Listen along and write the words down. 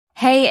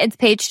Hey, it's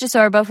Paige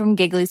DeSorbo from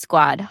Giggly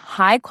Squad.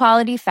 High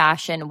quality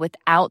fashion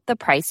without the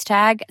price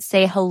tag.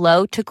 Say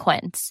hello to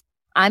Quince.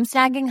 I'm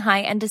snagging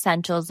high-end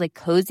essentials like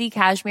cozy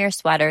cashmere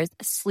sweaters,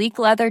 sleek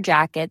leather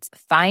jackets,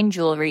 fine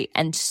jewelry,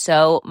 and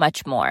so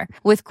much more.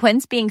 With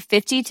Quince being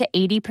 50 to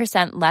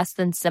 80% less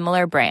than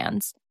similar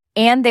brands.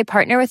 And they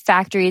partner with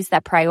factories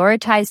that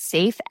prioritize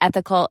safe,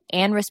 ethical,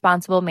 and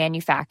responsible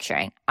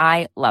manufacturing.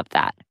 I love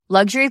that.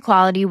 Luxury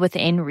quality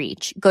within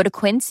reach. Go to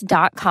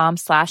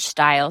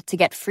quince.com/style to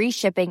get free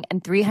shipping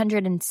and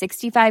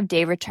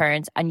 365-day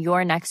returns on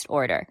your next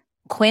order.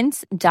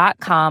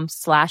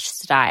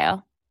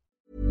 Quince.com/style.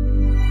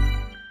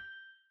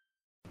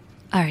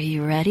 Are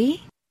you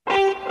ready?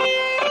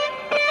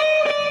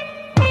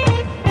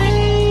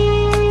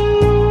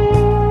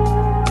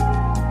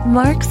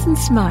 Marks and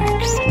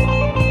Smarks.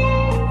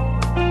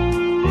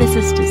 This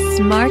is the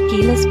Smart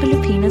Gilas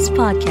Pilipinas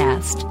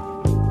podcast.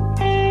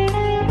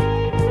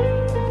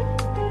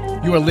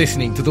 You are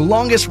listening to the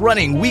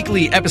longest-running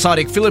weekly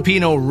episodic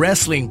Filipino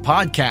wrestling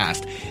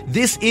podcast.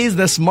 This is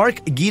the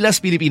Smart Gilas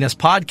Pilipinas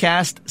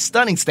podcast.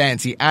 Stunning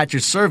Stancy at your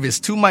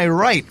service. To my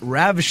right,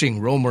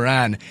 ravishing Ro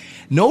Moran.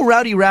 No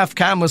Rowdy Raf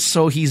Camus,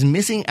 so he's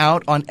missing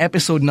out on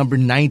episode number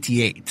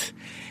 98.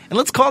 And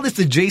let's call this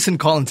the Jason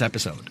Collins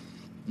episode.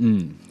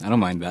 I don't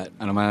mind that.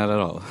 I don't mind that at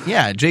all.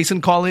 Yeah,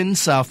 Jason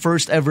Collins,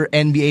 first ever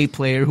NBA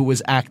player who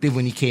was active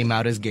when he came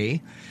out as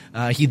gay.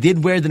 He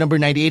did wear the number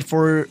 98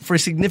 for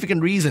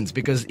significant reasons,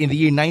 because in the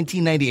year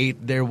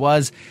 1998, there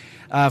was,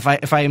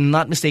 if I am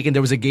not mistaken,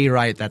 there was a gay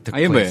riot that took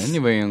place.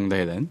 Yun ba yung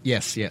dahilan?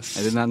 Yes, yes.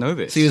 I did not know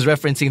this. So he was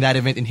referencing that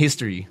event in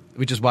history,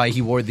 which is why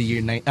he wore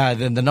the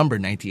number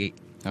 98.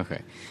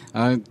 Okay.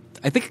 I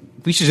think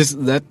we should just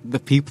let the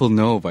people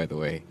know, by the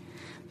way.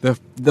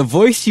 The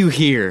voice you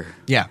hear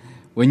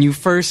when you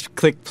first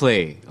click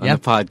play on the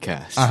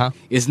podcast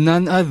is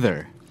none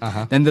other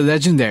than the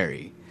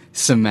legendary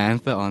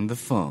Samantha on the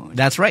phone.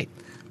 That's right.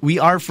 We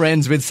are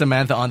friends with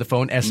Samantha on the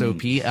phone,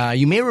 SOP.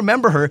 You may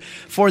remember her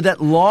for that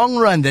long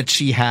run that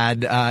she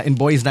had in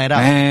Boys Night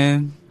Out.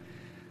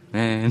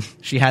 Man.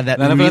 She had that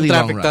really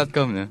long run.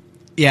 Traffic.com, no?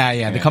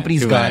 Yeah. The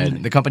company's gone.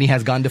 Bad. The company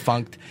has gone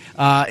defunct.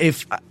 I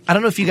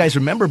don't know if you guys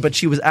remember, but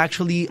she was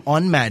actually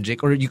on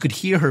Magic, or you could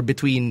hear her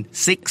between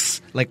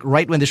 6, like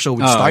right when the show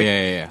would start,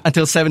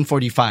 until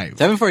 7:45.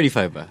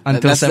 7:45 ba?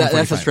 Until 7:45.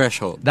 That's a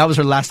threshold. That was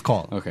her last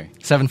call. Okay.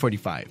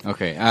 7:45.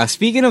 Okay.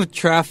 Speaking of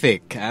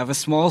traffic, I have a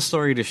small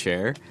story to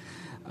share.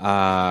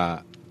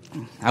 I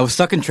was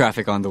stuck in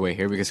traffic on the way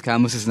here because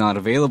Camus is not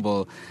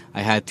available.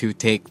 I had to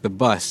take the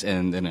bus,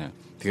 and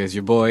because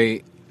your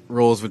boy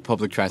rolls with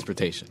public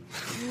transportation.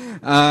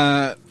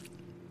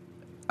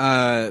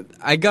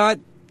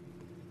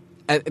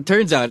 It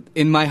turns out,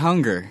 in my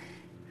hunger,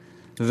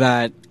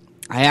 that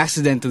I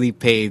accidentally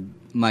paid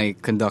the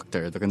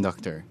conductor,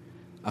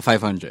 a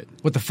 500.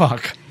 What the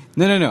fuck?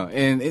 No.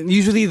 And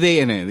usually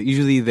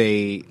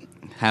they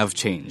have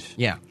change.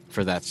 Yeah.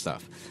 For that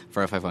stuff,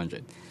 for a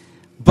 500.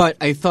 But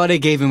I thought I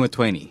gave him a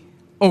 20.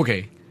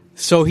 Okay.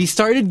 So he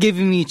started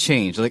giving me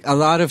change, like a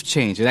lot of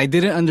change, and I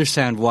didn't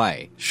understand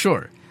why.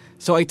 Sure.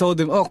 So I told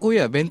him, "Oh,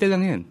 kuya, 20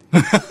 lang yan."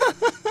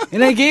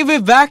 And I gave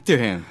it back to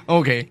him.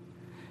 Okay.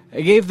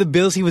 I gave the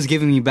bills he was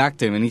giving me back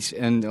to him, and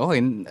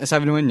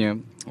sabi naman niya,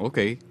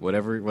 okay,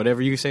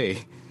 whatever you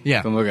say.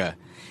 Yeah. Kumaga.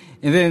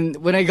 And then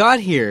when I got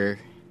here,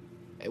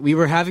 we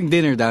were having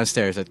dinner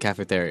downstairs at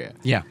cafeteria.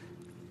 Yeah.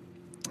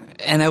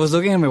 And I was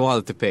looking at my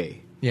wallet to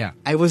pay. Yeah.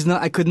 I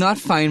could not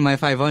find my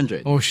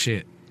 500. Oh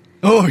shit.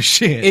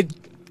 It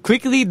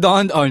quickly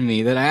dawned on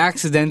me that I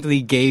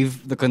accidentally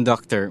gave the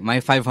conductor my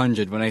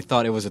 500 when I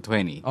thought it was a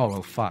 20. Oh,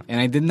 well, fuck. And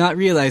I did not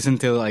realize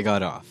until I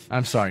got off.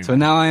 I'm sorry, So man.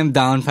 now I am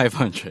down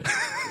 500.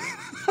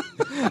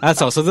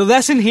 That's all. So the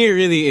lesson here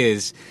really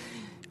is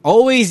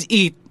always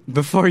eat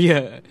before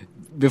you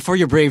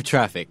brave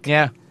traffic.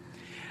 Yeah.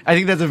 I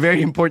think that's a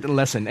very important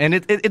lesson. And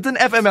it's an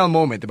FML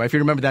moment, diba? If you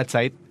remember that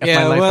site,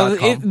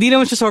 FMylife.com. Di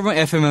naman siya sobrang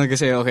FML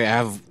kasi, okay,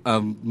 I have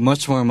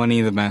much more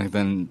money in the bank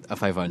than a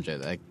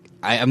 500. Like,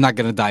 I'm not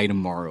gonna die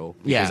tomorrow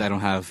because I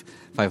don't have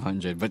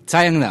 500. But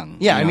sayang lang.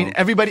 Yeah, I mean,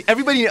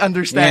 everybody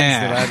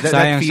understands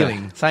that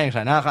feeling. Sayang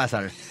siya.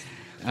 Nakakaasar.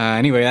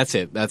 Anyway, that's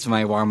it. That's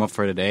my warm-up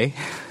for today.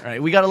 All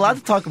right, we got a lot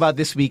to talk about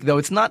this week, though.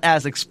 It's not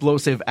as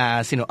explosive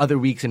as, other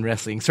weeks in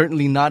wrestling.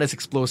 Certainly not as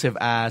explosive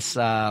as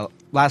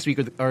last week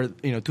or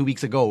 2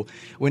 weeks ago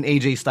when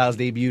AJ Styles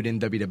debuted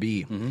in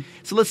WWE. Mm-hmm.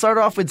 So let's start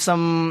off with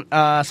some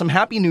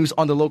happy news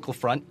on the local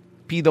front.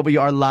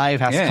 PWR Live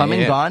has come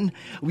and gone.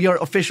 We are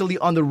officially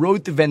on the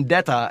road to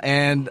Vendetta,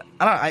 and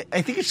I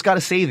think I just got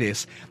to say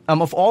this.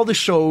 Of all the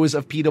shows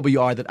of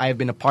PWR that I've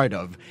been a part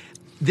of,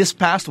 this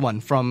past one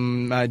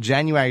from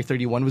January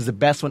 31 was the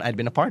best one I'd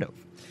been a part of.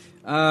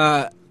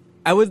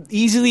 I would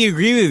easily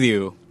agree with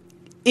you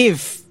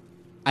if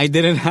I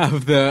didn't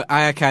have the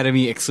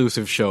iAcademy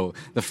exclusive show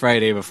the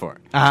Friday before.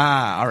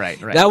 All right.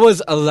 That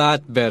was a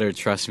lot better,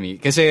 trust me.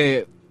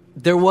 Kasi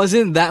there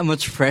wasn't that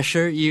much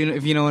pressure,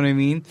 if you know what I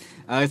mean.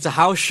 It's a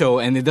house show,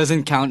 and it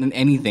doesn't count in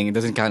anything. It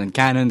doesn't count in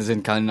canon.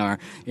 Doesn't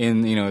count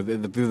in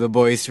the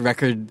boys'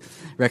 record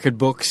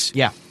books.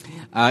 Yeah.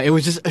 It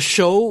was just a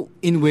show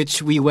in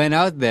which we went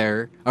out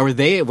there, or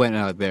they went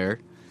out there.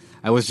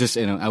 I was just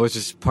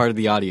part of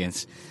the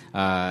audience,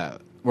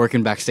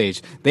 working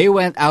backstage. They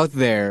went out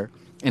there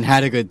and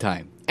had a good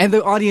time, and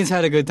the audience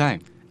had a good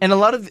time. And a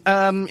lot of,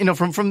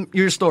 from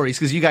your stories,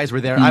 because you guys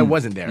were there, I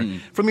wasn't there.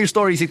 From your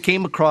stories, it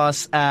came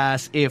across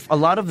as if a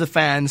lot of the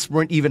fans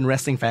weren't even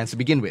wrestling fans to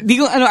begin with.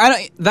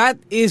 That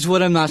is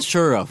what I'm not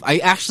sure of. I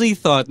actually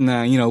thought,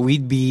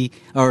 we'd be,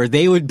 or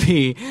they would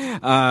be,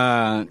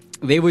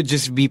 they would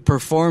just be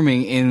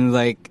performing in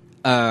like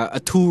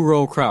a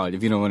 2-row crowd,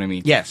 if you know what I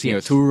mean. Yes.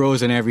 2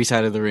 rows on every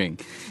side of the ring,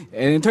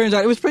 and it turns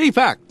out it was pretty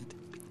packed.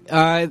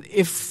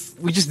 If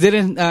we just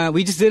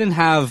didn't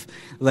have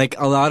like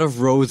a lot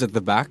of rows at the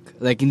back,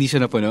 like hindi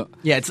siya napuno.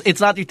 Yeah, it's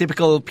not your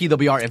typical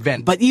PWR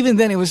event. But even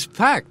then, it was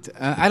packed.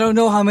 I don't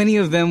know how many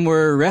of them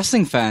were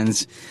wrestling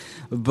fans,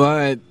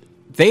 but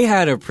they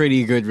had a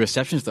pretty good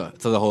reception to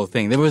the whole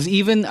thing. There was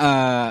even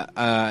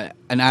an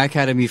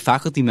iAcademy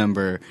faculty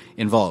member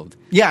involved.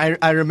 Yeah,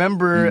 I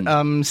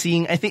remember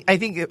seeing. I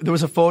think there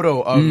was a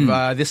photo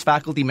of this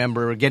faculty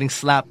member getting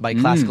slapped by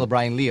Classical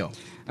Brian Leo.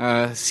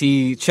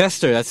 See,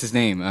 Chester, that's his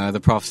name, the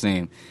prof's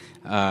name.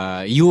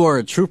 You are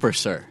a trooper,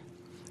 sir.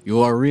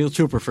 You are a real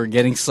trooper for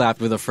getting slapped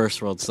with a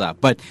first world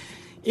slap. But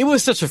it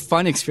was such a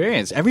fun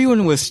experience.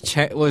 Everyone was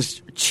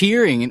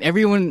cheering, and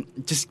everyone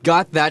just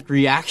got that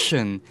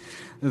reaction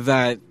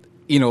that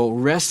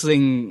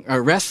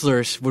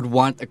wrestlers would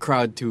want a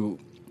crowd to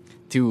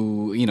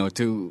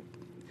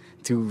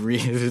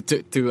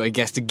I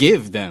guess to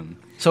give them.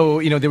 So,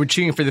 they were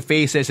cheering for the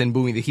faces and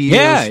booing the heels.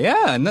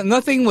 Yeah.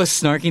 Nothing was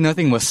snarky.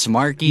 Nothing was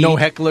smarky. No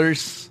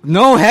hecklers.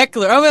 No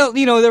heckler. Oh, well,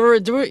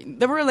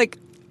 there were like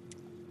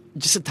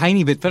just a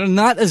tiny bit, but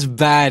not as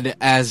bad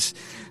as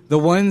the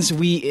ones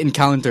we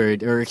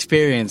encountered or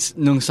experienced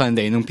nung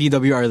Sunday, nung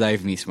PWR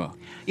Live mismo.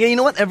 Yeah, you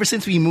know what? Ever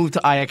since we moved to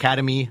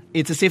iAcademy,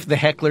 it's as if the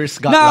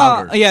hecklers got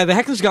louder. Yeah, the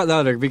hecklers got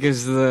louder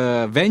because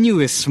the venue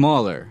is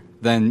smaller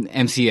than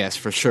MCS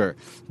for sure.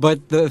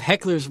 But the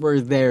hecklers were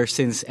there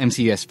since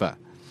MCS pa.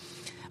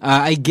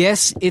 I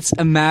guess it's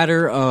a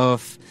matter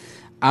of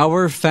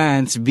our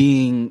fans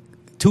being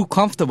too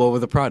comfortable with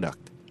the product.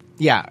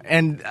 Yeah,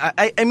 and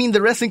I mean,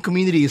 the wrestling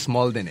community is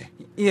small din eh.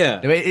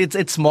 Yeah.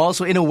 It's small,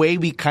 so in a way,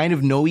 we kind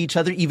of know each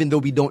other, even though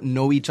we don't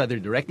know each other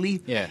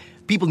directly. Yeah.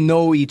 People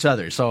know each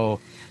other, so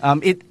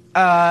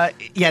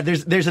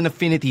there's an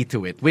affinity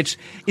to it, which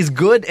is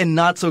good and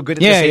not so good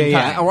at the same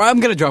time. Or I'm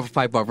gonna drop a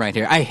pipe bomb right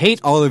here. I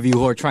hate all of you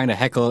who are trying to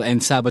heckle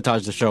and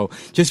sabotage the show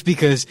just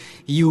because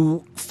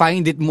you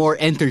find it more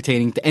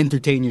entertaining to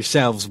entertain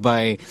yourselves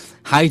by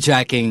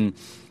hijacking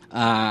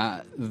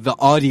the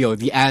audio,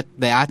 the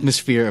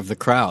atmosphere of the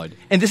crowd.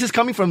 And this is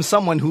coming from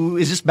someone who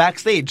is just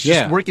backstage,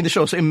 just working the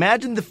show. So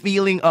imagine the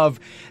feeling of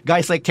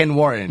guys like Ken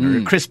Warren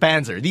or Chris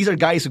Panzer. These are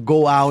guys who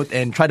go out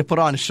and try to put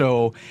on a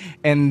show,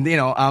 and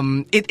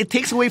it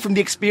takes away from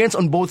the experience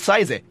on both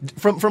sides.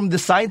 From the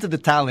sides of the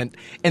talent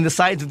and the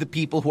sides of the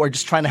people who are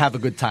just trying to have a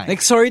good time.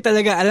 Like, sorry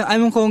talaga,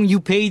 alam kong you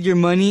paid your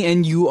money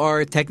and you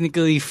are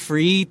technically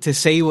free to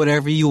say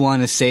whatever you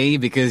want to say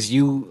because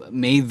you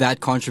made that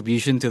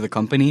contribution to the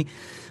company.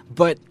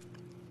 But,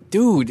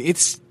 dude,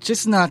 it's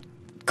just not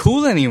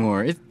cool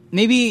anymore.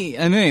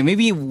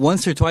 Maybe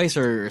once or twice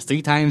or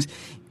 3 times,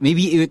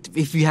 maybe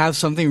if you have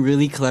something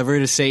really clever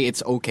to say,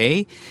 it's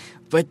okay.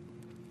 But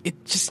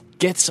it just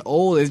gets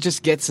old. It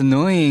just gets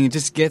annoying. You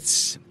just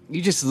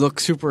look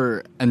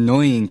super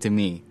annoying to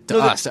me. To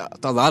us. To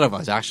a lot of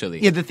us, actually.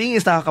 Yeah, the thing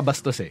is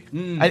nakakabastos eh.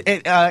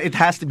 It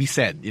has to be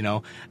said,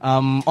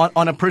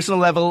 on a personal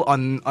level,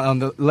 on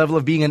the level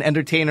of being an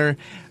entertainer,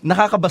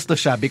 nakakabastos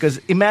siya because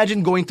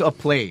imagine going to a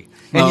play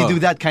and you do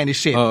that kind of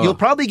shit. You'll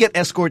probably get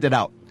escorted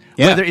out.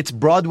 Yeah. Whether it's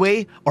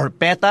Broadway or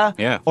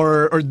PETA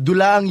or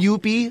Dulang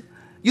UP,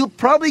 you'll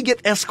probably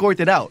get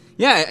escorted out.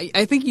 Yeah,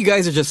 I think you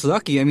guys are just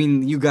lucky. I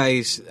mean,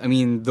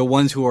 the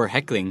ones who are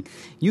heckling,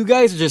 you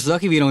guys are just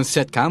lucky we don't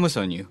set Camus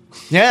on you.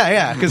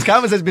 Yeah, because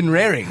Camus has been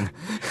raring.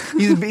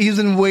 He's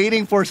been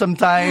waiting for some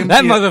time.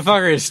 That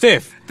motherfucker is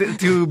stiff.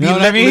 To be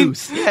let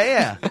loose.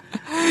 Yeah.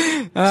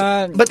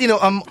 But,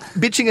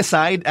 bitching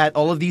aside at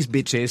all of these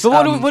bitches. So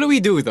what do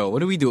we do, though? What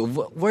do we do?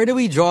 Where do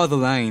we draw the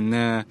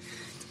line?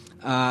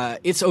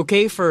 It's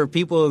okay for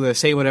people to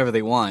say whatever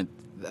they want,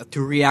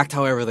 to react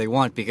however they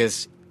want,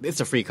 because it's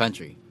a free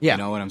country. Yeah. You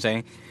know what I'm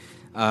saying?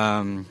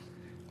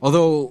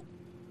 Although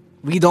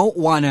we don't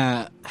want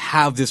to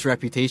have this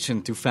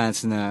reputation to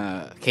fans in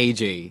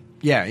KJ.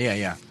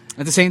 Yeah.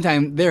 At the same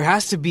time, there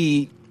has to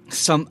be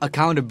some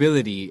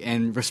accountability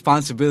and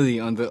responsibility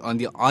on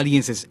the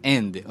audience's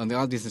end, on the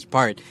audience's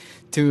part,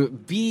 to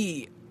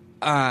be,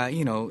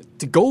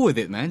 to go with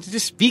it, man. To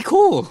just be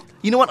cool.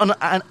 You know what?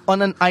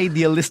 On an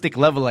idealistic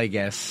level, I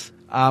guess,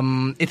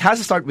 it has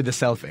to start with the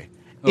selfie.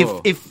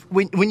 If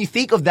when you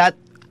think of that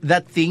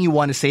thing you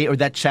want to say or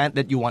that chant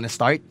that you want to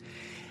start,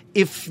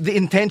 if the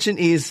intention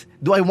is,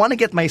 do I want to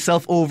get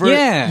myself over?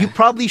 Yeah. You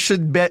probably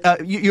should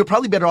you're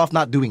probably better off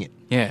not doing it.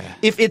 Yeah.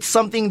 If it's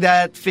something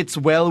that fits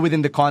well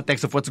within the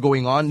context of what's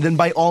going on, then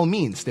by all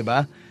means,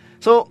 diba?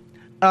 So,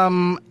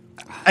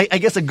 I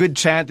guess a good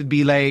chant would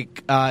be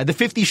like the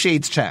 50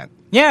 Shades chant.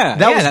 Yeah,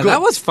 that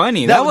was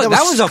funny. That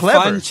was a clever.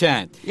 fun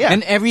chant. Yeah.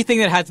 And everything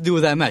that had to do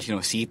with that match,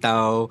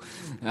 sitaw,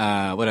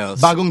 what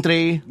else? Bagong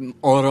Tray.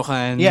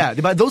 Orokan. Yeah,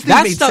 diba? Those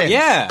things made sense.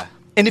 Yeah.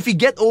 And if you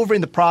get over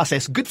in the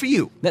process, good for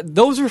you.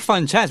 Those were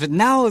fun chants, but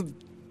now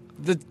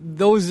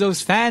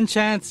those fan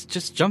chants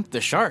just jumped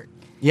the shark.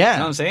 Yeah. You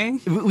know what I'm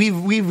saying?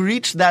 We've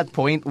reached that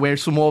point where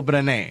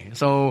sumobra na eh.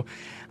 So,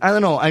 I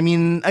don't know. I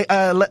mean,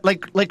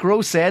 like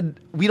Rose said,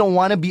 we don't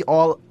want to be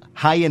all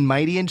high and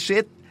mighty and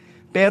shit,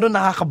 pero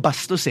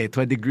nakakabastos eh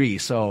to a degree.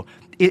 So,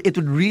 it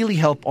would really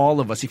help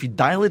all of us if you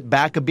dial it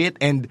back a bit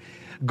and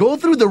go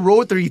through the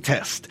rotary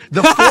test,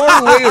 the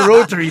 4-way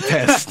rotary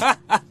test.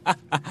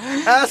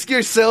 Ask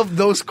yourself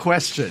those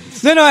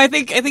questions. No, I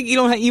think you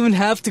don't even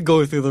have to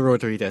go through the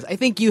rotary test. I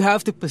think you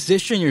have to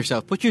position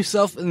yourself, put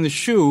yourself in the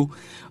shoe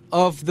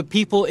of the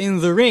people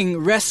in the ring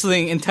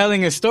wrestling and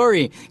telling a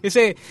story. You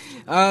say,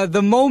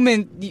 the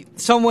moment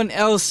someone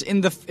else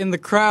in the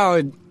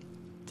crowd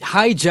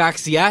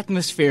hijacks the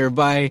atmosphere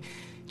by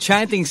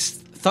chanting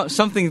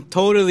something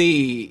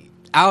totally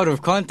out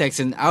of context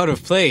and out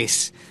of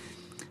place,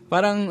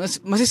 parang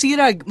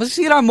masisira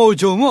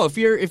mojo mo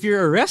if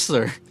you're a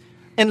wrestler.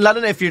 And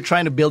lalo na if you're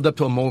trying to build up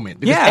to a moment.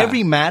 Because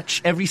every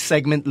match, every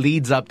segment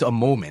leads up to a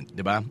moment,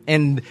 diba?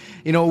 And,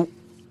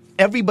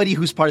 everybody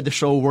who's part of the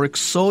show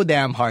works so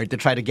damn hard to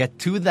try to get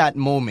to that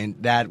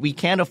moment that we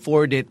can't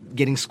afford it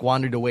getting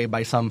squandered away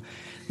by some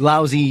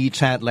lousy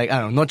chant like, I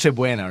don't know, Noche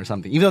Buena or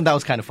something. Even though that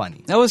was kind of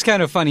funny. That was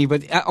kind of funny,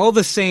 but all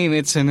the same,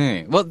 it's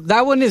well,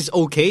 that one is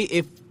okay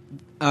if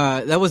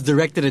that was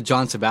directed at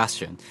John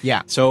Sebastian.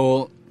 Yeah.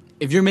 So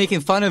if you're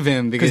making fun of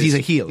him because he's a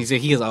heel. He's a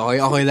heel.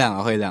 Okay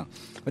lang.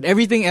 But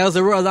everything else,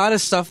 there were a lot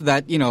of stuff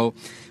that,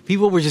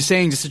 people were just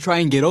saying just to try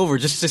and get over,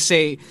 just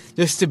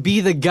to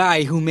be the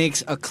guy who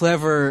makes a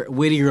clever,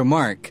 witty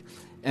remark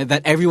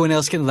that everyone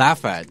else can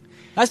laugh at.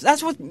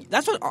 That's what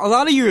a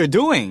lot of you are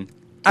doing.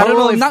 I don't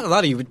know if, not a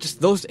lot of you, but just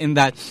those in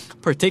that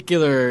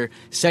particular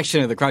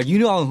section of the crowd. You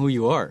know who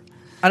you are.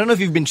 I don't know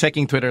if you've been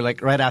checking Twitter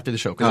like right after the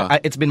show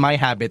because it's been my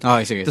habit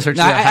to search the hashtags.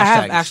 I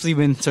have actually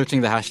been searching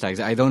the hashtags.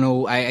 I don't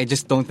know. I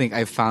just don't think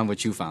I've found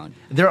what you found.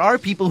 There are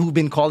people who've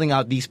been calling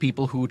out these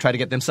people who try to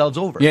get themselves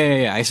over.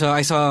 Yeah. I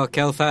saw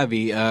Kel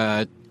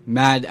Fabi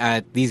mad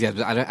at these guys,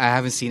 but I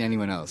haven't seen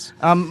anyone else.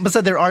 But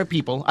there are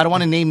people. I don't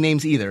want to name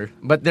names either,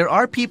 but there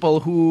are people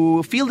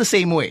who feel the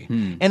same way.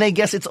 And I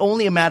guess it's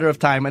only a matter of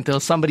time until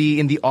somebody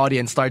in the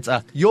audience starts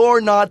a "You're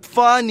not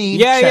funny"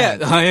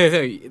 chant.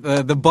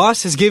 Yeah. The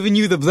boss has given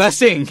you the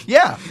blessing.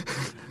 Yeah,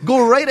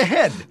 go right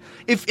ahead.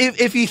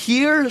 If you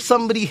hear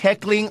somebody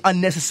heckling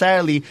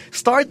unnecessarily,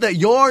 start the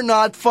 "You're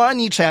not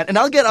funny" chant, and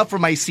I'll get up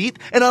from my seat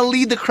and I'll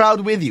lead the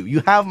crowd with you.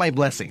 You have my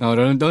blessing. No,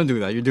 don't do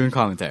that. You're doing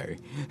commentary.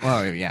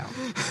 Oh yeah.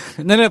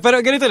 No,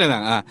 pero ganito na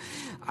lang.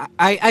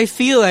 I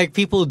feel like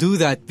people do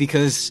that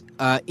because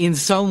in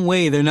some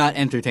way they're not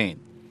entertained.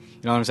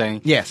 You know what I'm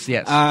saying? Yes.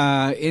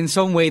 In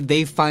some way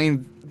they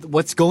find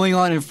what's going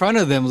on in front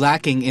of them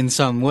lacking in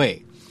some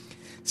way.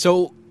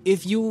 So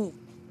if you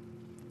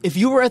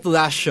were at the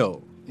last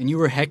show and you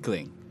were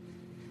heckling,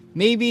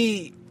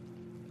 maybe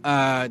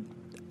I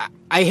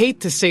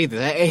hate to say this,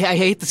 I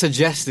hate to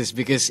suggest this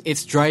because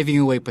it's driving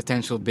away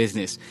potential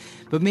business,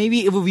 but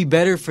maybe it would be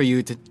better for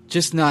you to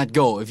just not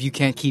go if you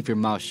can't keep your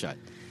mouth shut.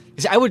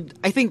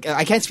 I think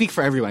I can't speak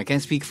for everyone. I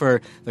can't speak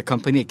for the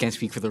company. I can't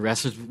speak for the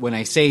wrestlers when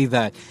I say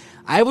that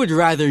I would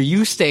rather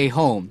you stay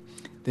home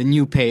than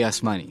you pay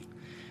us money.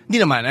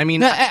 Hindi naman. I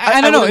mean, I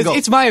don't know.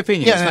 It's my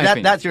opinion.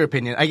 Yeah, that's your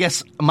opinion. I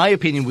guess my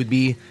opinion would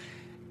be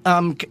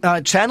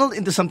channel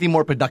into something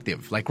more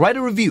productive, like write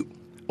a review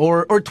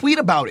or tweet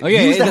about it.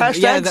 Use the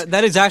hashtags. Yeah,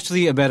 that is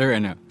actually a better.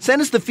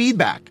 Send us the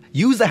feedback.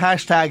 Use the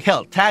hashtag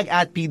HELL. Tag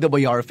at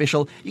PWR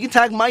Official. You can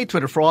tag my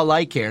Twitter for all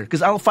I care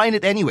because I'll find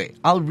it anyway.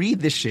 I'll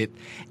read this shit.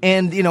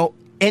 And,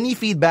 any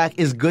feedback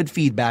is good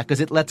feedback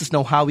because it lets us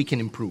know how we can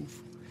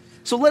improve.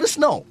 So let us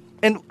know.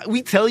 And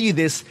we tell you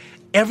this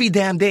every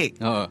damn day.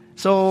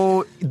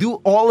 So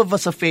do all of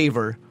us a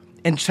favor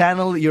and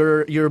channel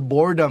your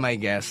boredom, I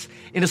guess,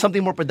 into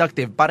something more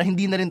productive para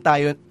hindi na rin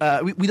tayo,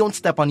 we don't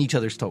step on each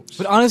other's toes.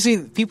 But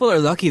honestly, people are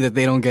lucky that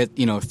they don't get,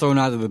 thrown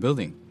out of the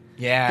building.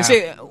 Yeah.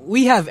 Kasi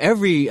we have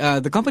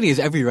the company has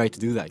every right to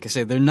do that. Because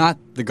they're not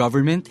the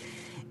government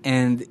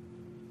and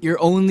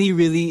you're only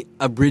really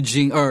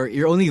abridging or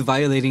you're only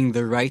violating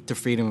the right to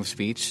freedom of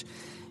speech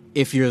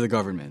if you're the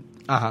government.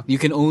 You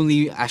can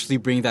only actually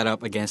bring that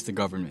up against the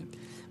government.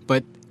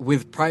 But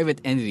with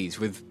private entities,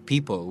 with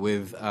people,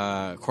 with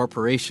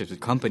corporations, with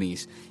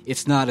companies,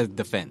 it's not a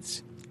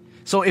defense.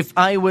 So if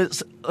I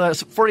was,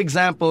 for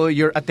example,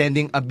 you're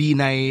attending a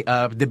Binay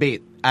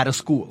debate at a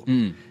school.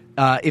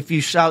 If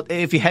you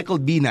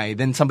heckled Binay,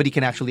 then somebody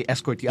can actually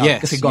escort you out.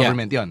 Kasi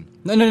government yun.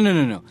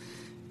 No.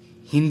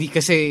 Hindi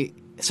kasi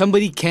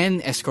somebody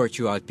can escort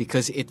you out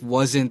because it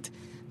wasn't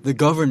the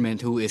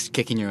government who is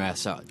kicking your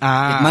ass out. It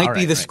might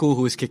be the school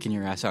who is kicking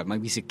your ass out. It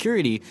might be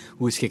security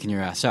who is kicking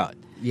your ass out.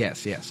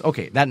 Yes.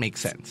 Okay, that makes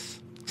sense.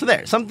 So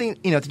there, something,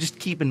 to just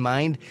keep in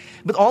mind.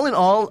 But all in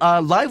all,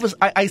 live was,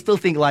 I still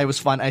think live was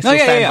fun. I still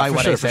stand by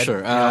what I said. For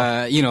sure.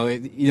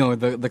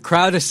 The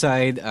crowd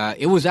aside,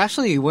 it was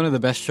actually one of the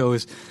best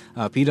shows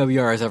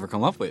PWR has ever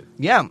come up with.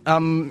 Yeah.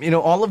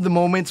 All of the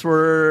moments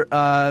were,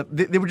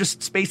 they were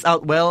just spaced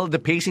out well. The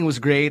pacing was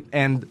great.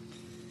 And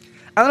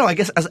I don't know, I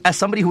guess as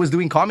somebody who was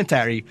doing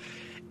commentary,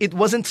 it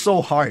wasn't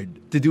so hard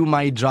to do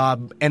my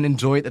job and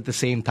enjoy it at the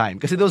same time.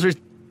 Because those are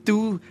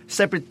two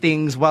separate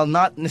things, while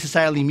not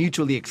necessarily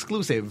mutually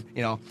exclusive.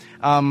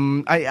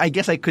 I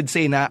guess I could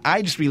say that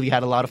I just really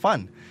had a lot of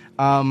fun.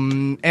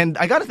 And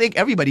I got to thank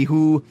everybody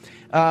who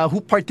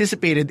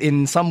participated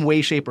in some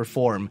way, shape, or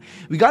form.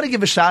 We got to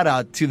give a shout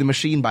out to the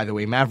machine, by the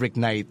way, Maverick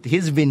Knight.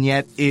 His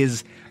vignette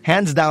is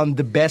hands down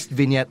the best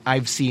vignette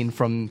I've seen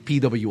from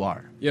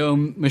PWR. Yo,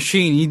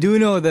 Machine, you do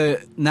know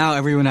that now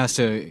everyone has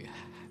to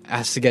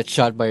get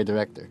shot by a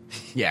director.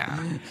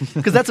 Yeah.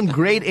 Because that's some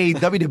grade A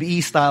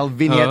WWE-style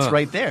vignettes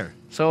right there.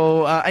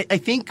 So I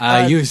think...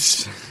 I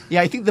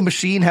think the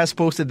machine has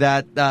posted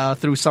that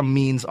through some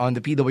means on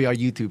the PWR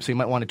YouTube, so you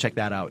might want to check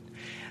that out.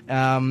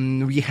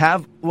 We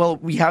have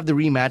the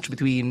rematch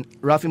between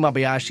Rafi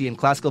Mabayashi and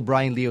Classical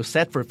Brian Leo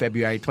set for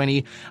February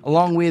 20,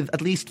 along with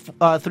at least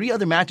 3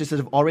 other matches that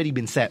have already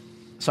been set.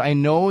 So I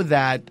know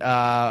that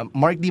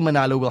Mark Di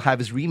Manalo will have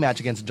his rematch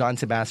against John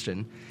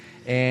Sebastian,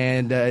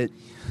 and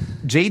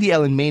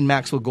JDL and Main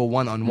Max will go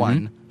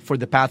one-on-one for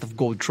the Path of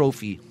Gold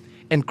trophy.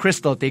 And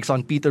Crystal takes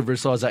on Peter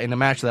Versosa in a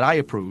match that I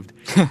approved.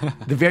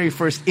 The very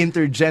first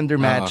intergender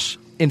match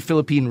in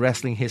Philippine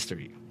wrestling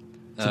history.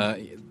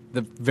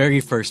 The very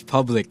first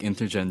public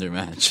intergender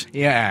match.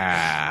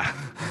 Yeah.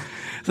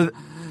 So,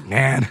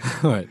 man.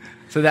 What?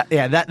 So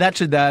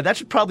that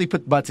should probably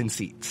put butts in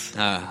seats.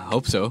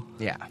 Hope so.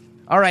 Yeah.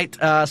 All right,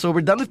 so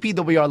we're done with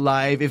PWR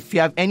Live. If you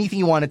have anything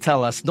you want to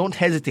tell us, don't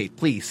hesitate.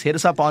 Please hit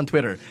us up on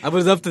Twitter. I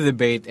would love to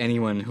debate any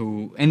of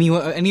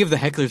the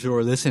hecklers who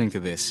are listening to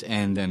this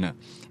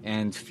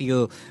and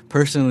feel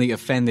personally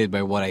offended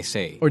by what I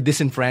say or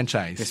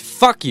disenfranchised. Just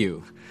fuck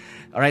you.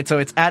 All right, so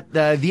it's at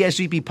the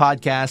SGP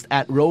Podcast,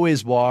 at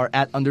Roiswar,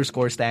 at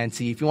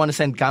 _Stancy. If you want to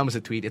send Camus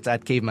a tweet, it's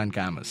at Caveman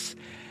Camus.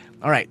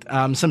 All right,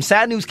 some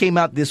sad news came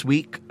out this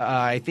week.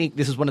 I think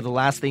this is one of the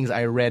last things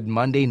I read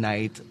Monday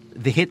night.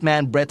 The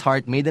Hitman Bret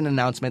Hart made an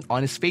announcement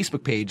on his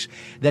Facebook page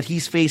that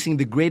he's facing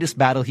the greatest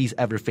battle he's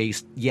ever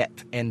faced yet,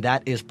 and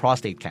that is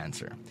prostate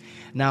cancer.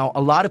 Now,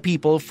 a lot of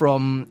people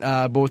from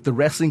both the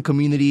wrestling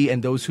community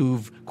and those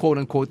who've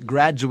quote-unquote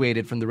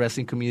graduated from the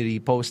wrestling community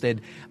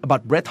posted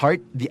about Bret Hart.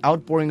 The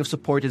outpouring of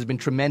support has been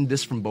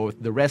tremendous from both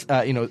the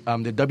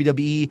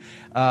WWE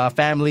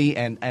family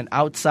and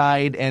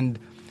outside. And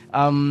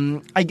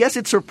I guess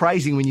it's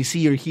surprising when you see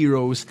your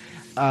heroes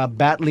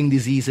battling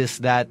diseases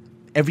that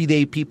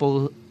everyday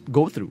people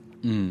go through.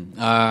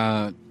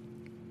 I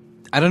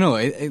don't know.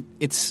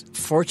 It's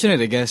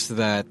fortunate, I guess,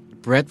 that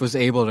Bret was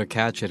able to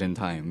catch it in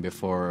time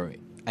before,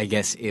 I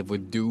guess, it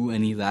would do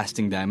any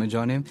lasting damage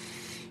on him.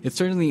 It's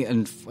certainly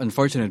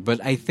unfortunate,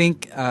 but I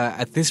think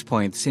at this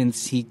point,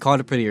 since he caught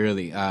it pretty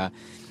early,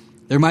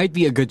 there might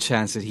be a good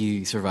chance that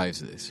he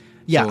survives this.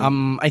 Yeah,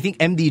 so, I think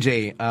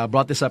MDJ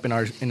brought this up in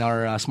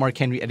our Smart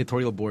Henry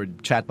editorial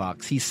board chat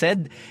box. He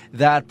said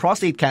that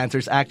prostate cancer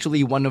is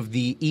actually one of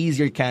the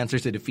easier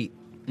cancers to defeat.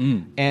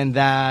 And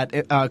that,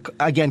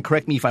 again,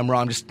 correct me if I'm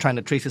wrong, I'm just trying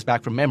to trace this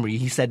back from memory.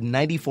 He said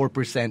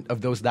 94% of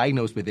those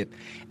diagnosed with it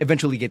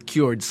eventually get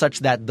cured,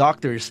 such that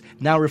doctors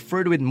now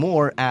refer to it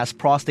more as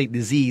prostate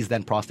disease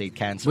than prostate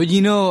cancer. But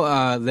you know,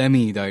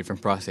 Lemmy died from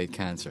prostate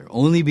cancer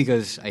only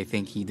because I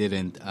think he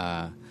didn't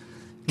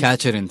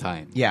catch it in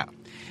time. Yeah.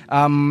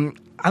 I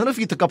don't know if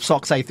you took up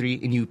Socksci 3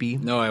 in UP.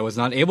 No, I was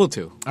not able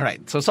to. All right.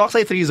 So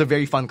Socksci 3 is a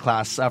very fun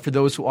class for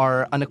those who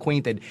are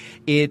unacquainted.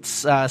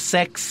 It's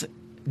sex,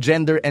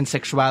 gender, and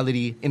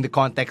sexuality in the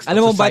context of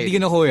society. Alam mo ba't di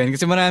kinukuha yan?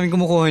 Kasi maraming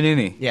kumukuha yan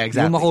eh. Yeah,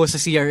 exactly. Yung makuha sa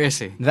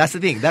CRS eh. That's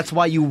the thing. That's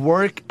why you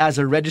work as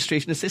a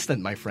registration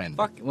assistant, my friend.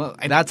 Fuck. Well,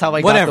 that's how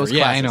I got those classes.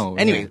 Yeah, I know.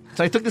 Anyway,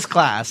 so I took this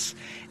class,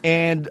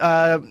 and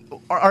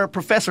our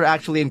professor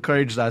actually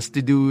encouraged us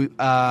to do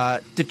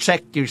to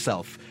check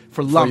yourself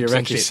for lumps before you wreck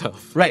and shit.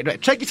 Yourself.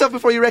 Right. Check yourself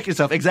before you wreck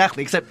yourself.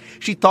 Exactly. Except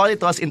she taught it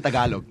to us in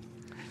Tagalog.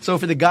 So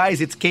for the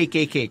guys, it's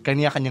KKK,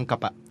 kanya-kanyang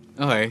kapa.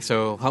 Okay,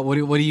 so what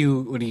do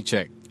you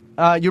check?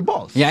 Your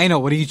balls. Yeah, I know.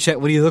 What do you check?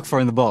 What do you look for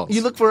in the balls?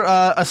 You look for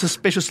a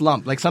suspicious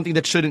lump, like something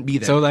that shouldn't be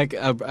there. So like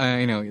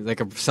like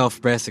a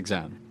self-breast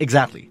exam.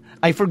 Exactly.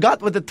 I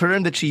forgot what the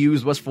term that she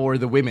used was for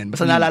the women.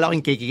 Basta naalala ko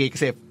yung KKK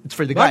kasi it's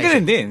for the guys.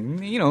 Ganun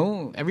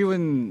din.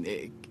 Everyone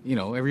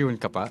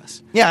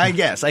kapas. Yeah, I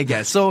guess.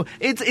 So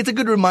it's a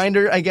good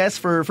reminder, I guess,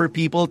 for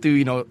people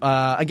to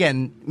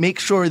again make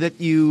sure that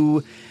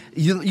you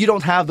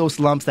don't have those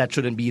lumps that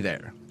shouldn't be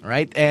there.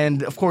 Right,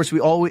 and of course we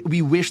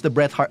wish the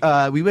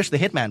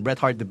Hitman Bret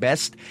Hart the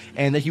best,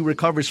 and that he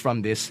recovers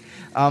from this.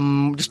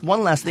 Just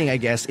one last thing, I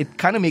guess it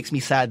kind of makes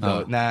me sad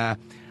though.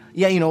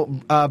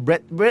 Yeah,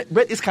 Bret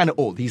is kind of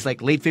old. He's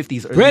like late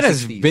 50s, early Bret 60s.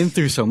 has been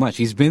through so much.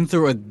 He's been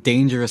through a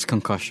dangerous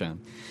concussion.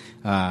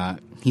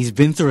 He's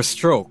been through a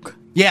stroke.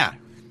 Yeah.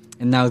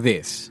 And now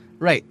this.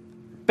 Right.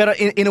 But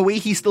in a way,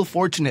 he's still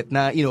fortunate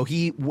na,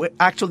 he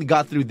actually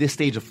got through this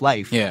stage of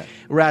life. Yeah.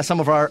 Whereas some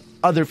of our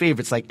other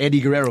favorites, like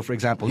Eddie Guerrero, for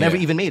example, never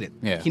even made it.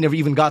 Yeah. He never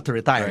even got to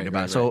retire.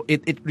 Right. So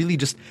it really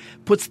just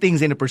puts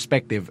things into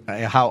perspective,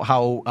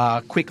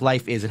 how quick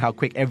life is and how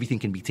quick everything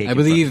can be taken. I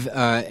believe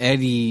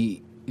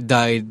Eddie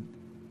died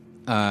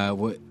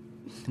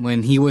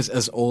when he was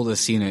as old as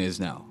Cena is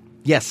now.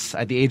 Yes,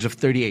 at the age of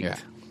 38. Yeah.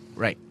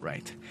 Right.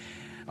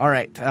 All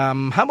right.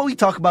 How about we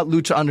talk about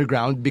Lucha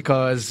Underground?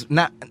 Because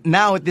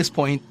now at this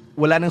point,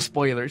 wala nang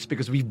spoilers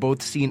because we've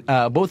both seen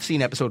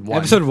episode 1.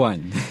 Episode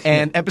 1.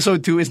 And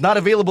episode 2 is not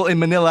available in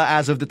Manila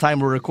as of the time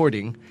we're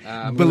recording.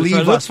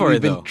 Believe us,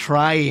 we've been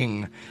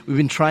trying. We've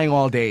been trying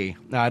all day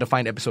to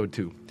find episode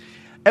 2.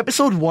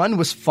 Episode 1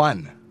 was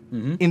fun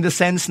in the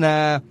sense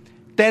na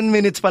 10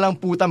 minutes pa lang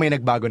puta may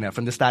nagbago na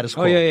from the status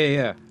quo. Oh,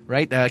 yeah.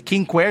 Right?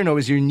 King Cuerno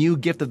is your new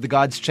Gift of the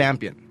Gods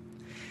champion.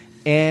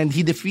 And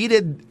he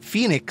defeated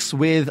Phoenix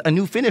with a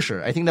new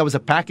finisher. I think that was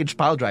a package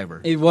pile driver.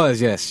 It was,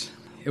 yes.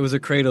 It was a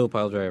cradle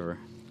pile driver.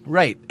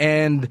 Right.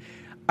 And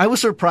I was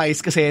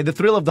surprised because the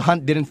thrill of the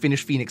hunt didn't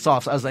finish Phoenix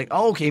off. So I was like,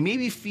 oh, okay,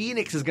 maybe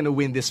Phoenix is going to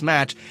win this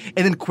match.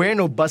 And then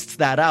Cuerno busts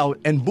that out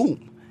and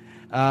boom.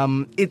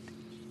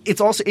 It's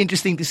also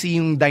interesting to see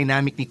yung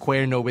dynamic ni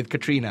Cuerno with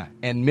Katrina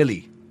and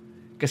Millie.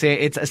 Because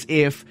it's as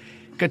if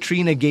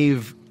Katrina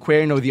gave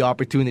Cuerno the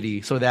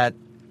opportunity so that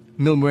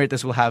Mil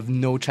Muertes will have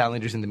no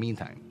challengers in the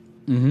meantime.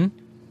 Mm-hmm.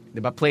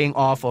 Diba? Playing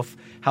off of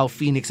how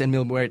Phoenix and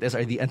Mil Muertes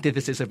are the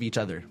antithesis of each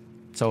other.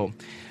 So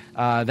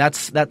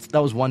that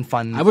was one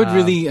fun. I would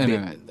really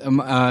now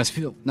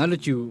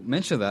that you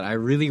mentioned that, I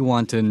really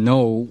want to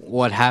know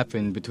what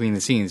happened between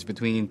the scenes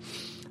between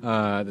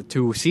the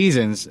 2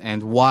 seasons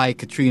and why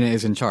Katrina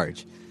is in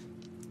charge.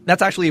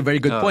 That's actually a very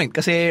good point.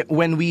 Because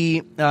when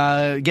we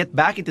get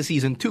back into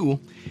season 2,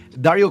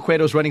 Dario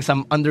Cueto's running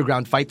some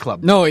underground fight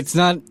club. No, it's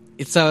not.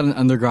 It's not an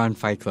underground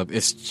fight club.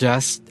 It's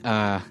just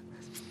a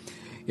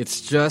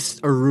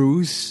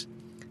ruse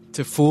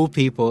to fool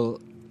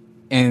people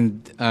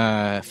and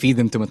feed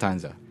them to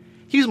Matanza.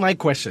 Here's my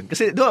question.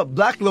 Kasi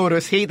Black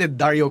Lotus hated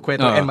Dario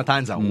Cueto and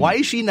Matanza. Why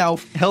is she now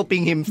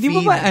helping him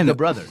feed the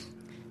brother?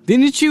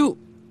 Didn't you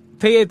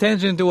pay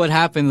attention to what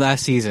happened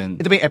last season?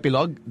 Ito ba yung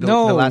epilogue? The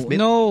last bit?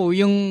 No,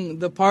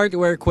 the part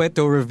where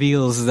Cueto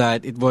reveals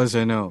that it was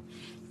El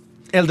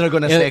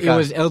Dragon Azteca. It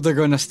was El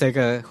Dragon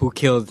Azteca who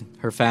killed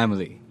her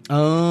family.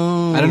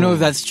 Oh. I don't know if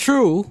that's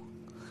true.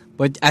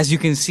 But as you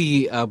can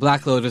see,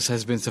 Black Lotus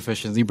has been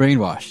sufficiently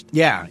brainwashed.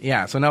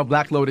 Yeah. So now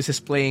Black Lotus is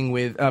playing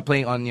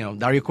on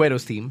Dario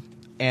Cueto's team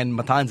and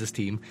Matanza's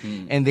team,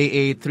 and they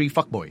ate 3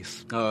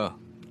 fuckboys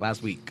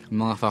last week.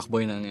 Mga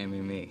fuckboy ng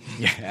MMA.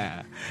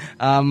 Yeah.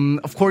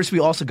 Of course, we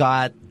also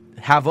got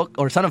Havoc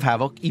or Son of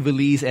Havoc,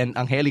 Ivelisse, and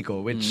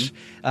Angelico, which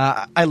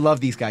I love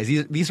these guys.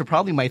 These are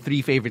probably my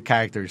 3 favorite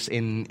characters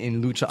in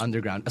Lucha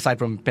Underground, aside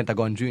from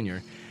Pentagon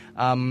Jr.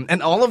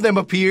 And all of them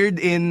appeared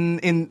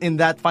in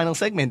that final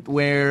segment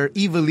where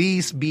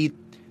Ivelisse beat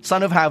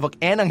Son of Havoc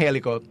and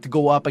Angelico to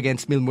go up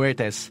against Mil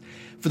Muertes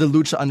for the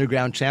Lucha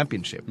Underground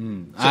Championship.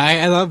 So,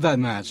 I love that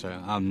match.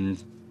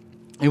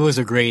 It was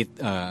a great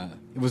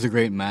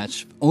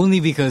match only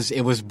because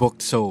it was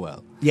booked so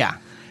well. Yeah.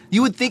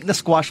 You would think the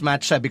squash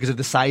match because of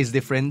the size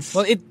difference.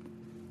 Well, it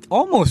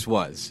almost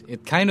was.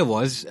 It kind of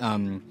was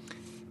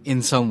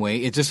in some way.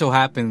 It just so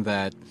happened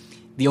that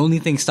the only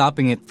thing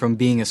stopping it from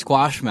being a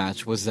squash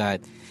match was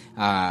that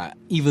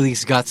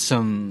Ivelisse got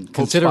some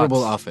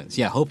considerable offense.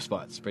 Yeah, hope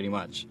spots, pretty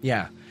much.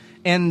 Yeah.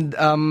 And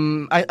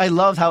I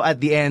loved how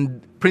at the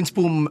end, Prince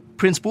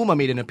Puma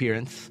made an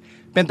appearance.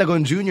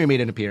 Pentagon Jr.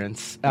 made an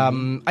appearance.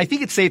 I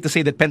think it's safe to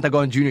say that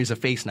Pentagon Jr. is a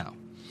face now.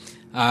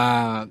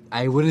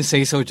 I wouldn't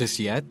say so just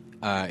yet.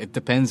 It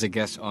depends, I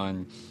guess,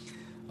 on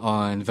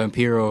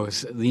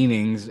Vampiro's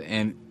leanings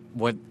and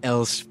what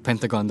else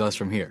Pentagon does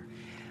from here.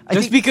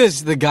 Just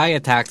because the guy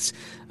attacks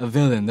a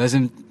villain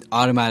doesn't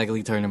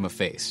automatically turn him a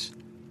face.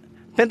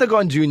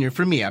 Pentagon Jr.,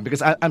 for me,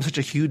 because I'm such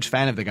a huge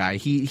fan of the guy,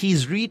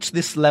 he's reached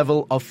this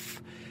level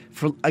of,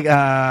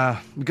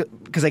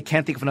 because I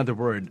can't think of another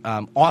word,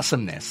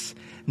 awesomeness.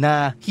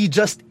 Nah, he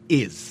just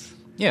is.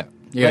 Yeah.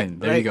 Yeah, right,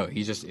 there you go.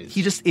 He just is.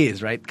 He just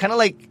is, right? Kind of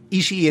like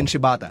Ishii and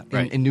Shibata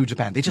in New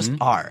Japan. They just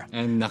are.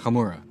 And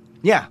Nakamura.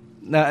 Yeah.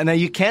 Now,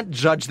 you can't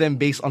judge them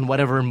based on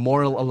whatever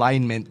moral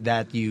alignment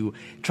that you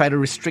try to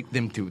restrict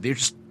them to. They're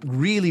just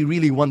really,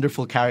 really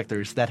wonderful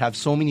characters that have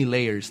so many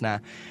layers na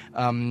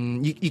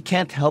you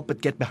can't help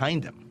but get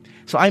behind them.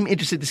 So I'm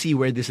interested to see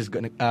where this is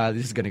gonna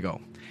go.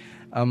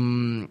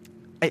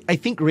 I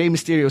think Rey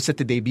Mysterio is set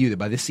to debut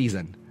by this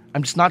season.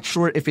 I'm just not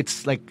sure if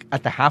it's like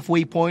at the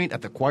halfway point,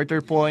 at the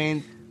quarter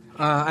point.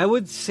 I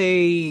would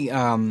say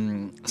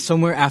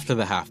somewhere after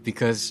the half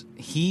because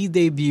he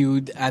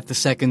debuted at the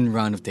second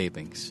round of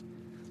tapings.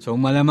 So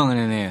malamang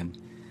na yan.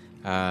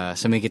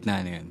 Sa may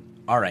gitna na yan.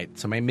 All right,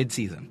 so my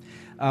mid-season.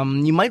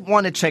 You might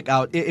want to check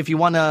out, if you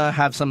want to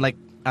have some like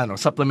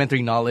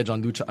supplementary knowledge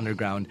on Lucha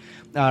Underground,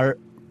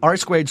 R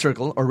Squared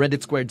Circle, or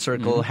Reddit Squared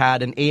Circle,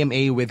 had an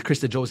AMA with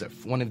Krista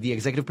Joseph, one of the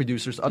executive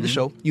producers of the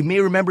show. You may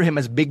remember him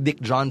as Big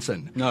Dick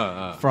Johnson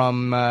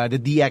from the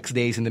DX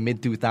days in the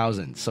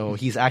mid-2000s. So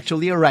he's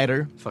actually a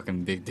writer.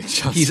 Fucking Big Dick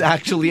Johnson. He's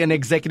actually an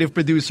executive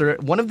producer,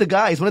 one of the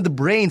guys, one of the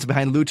brains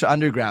behind Lucha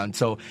Underground.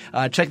 So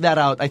check that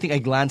out. I think I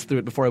glanced through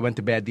it before I went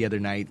to bed the other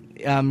night.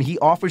 He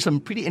offers some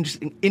pretty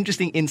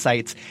interesting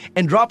insights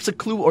and drops a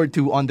clue or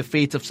two on the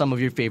fates of some of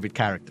your favorite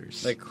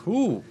characters. Like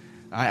who?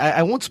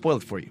 I won't spoil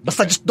it for you. But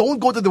just don't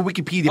go to the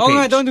Wikipedia page. Oh,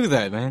 no, don't do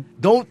that, man.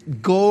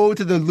 Don't go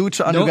to the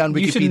Lucha Underground Wikipedia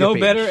page. You should know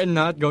better and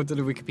not go to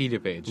the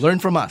Wikipedia page. Learn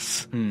from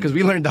us, because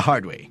we learned the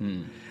hard way.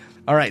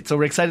 All right, so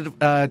we're excited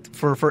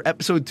for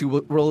episode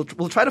 2. We'll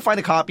try to find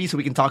a copy so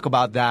we can talk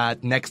about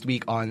that next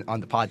week on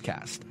the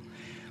podcast.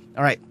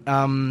 All right.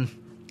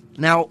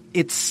 Now,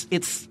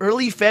 it's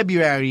early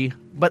February,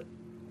 but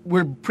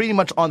we're pretty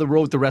much on the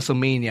road to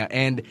WrestleMania,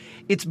 and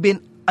it's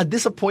been a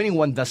disappointing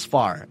one thus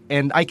far.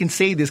 And I can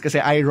say this because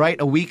I write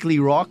a weekly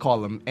Raw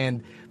column,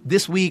 and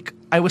this week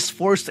I was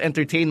forced to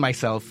entertain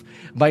myself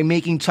by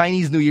making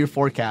Chinese New Year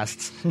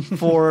forecasts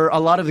for a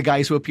lot of the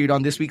guys who appeared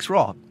on this week's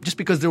Raw, just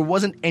because there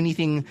wasn't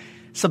anything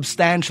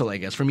substantial, I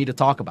guess, for me to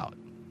talk about.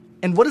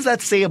 And what does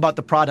that say about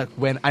the product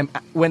when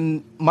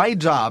my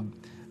job,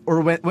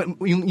 or when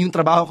yung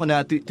trabaho ko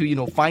na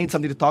to find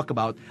something to talk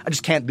about, I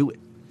just can't do it?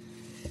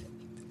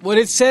 What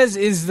it says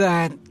is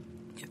that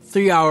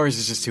 3 hours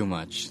is just too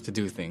much to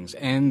do things.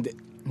 And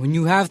when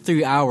you have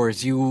 3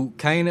 hours, you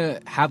kind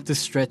of have to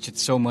stretch it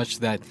so much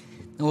that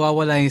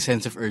nawawala yung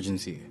sense of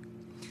urgency.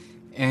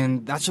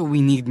 And that's what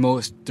we need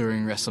most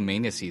during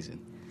WrestleMania season.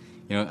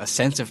 A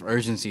sense of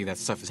urgency that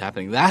stuff is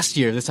happening.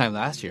 This time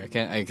last year,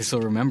 I can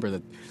still remember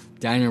that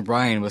Daniel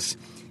Bryan was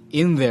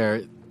in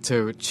there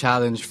to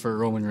challenge for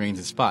Roman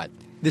Reigns' spot.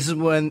 This was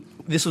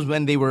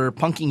when they were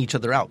punking each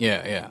other out.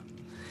 Yeah.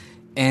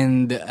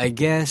 And I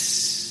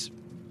guess,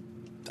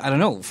 I don't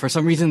know, for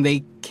some reason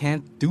they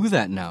can't do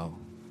that now.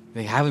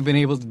 They haven't been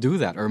able to do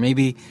that. Or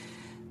maybe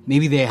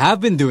they have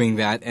been doing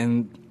that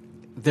and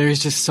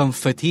there's just some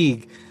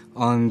fatigue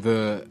on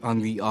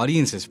the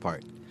audience's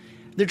part.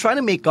 They're trying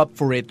to make up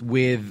for it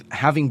with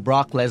having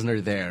Brock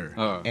Lesnar there.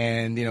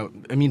 And,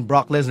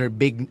 Brock Lesnar,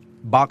 big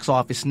box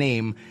office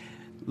name,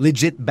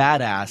 legit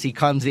badass. He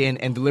comes in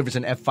and delivers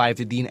an F5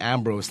 to Dean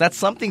Ambrose. That's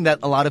something that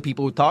a lot of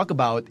people talk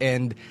about,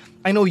 and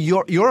I know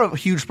you're a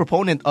huge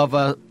proponent of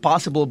a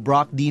possible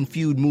Brock-Dean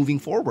feud moving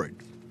forward.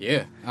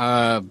 Yeah.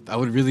 I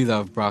would really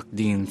love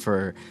Brock-Dean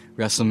for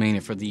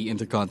WrestleMania for the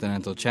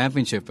Intercontinental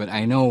Championship, but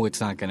I know it's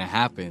not going to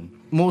happen.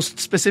 Most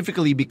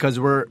specifically because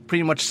we're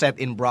pretty much set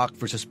in Brock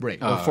versus Bray.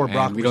 For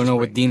Brock we don't know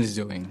what Dean is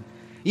doing.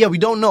 Yeah, we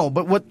don't know.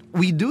 But what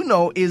we do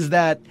know is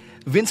that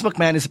Vince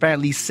McMahon is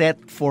apparently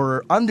set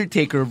for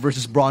Undertaker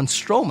versus Braun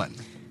Strowman.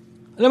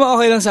 Alam mo,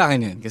 okay lang sa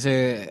akin yun.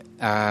 Kasi,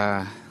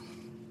 I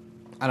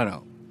don't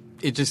know.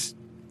 It's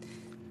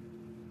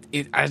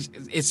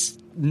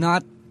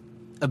not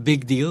a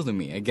big deal to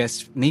me. I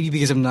guess maybe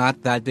because I'm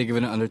not that big of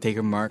an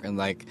Undertaker mark,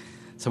 unlike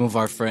some of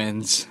our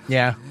friends.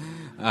 Yeah.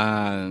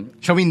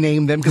 Shall we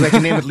name them? Because I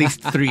can name at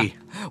least 3.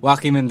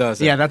 Joaquin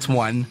Mendoza. Yeah, that's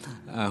one.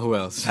 Who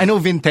else? I know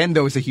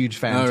Nintendo is a huge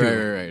fan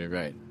too.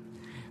 Right.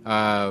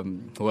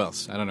 Who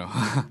else? I don't know.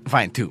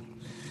 Fine, 2.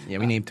 Yeah,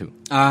 we named 2.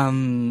 I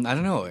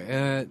don't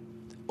know.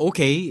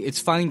 Okay, it's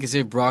fine because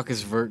if Brock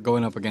is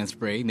going up against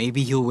Bray,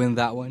 maybe he'll win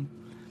that one.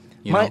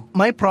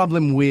 My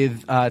problem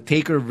with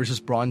Taker versus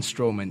Braun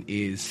Strowman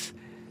is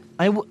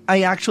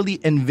I actually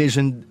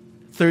envisioned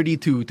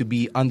 32 to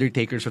be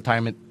Undertaker's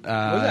retirement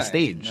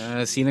stage.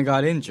 Cena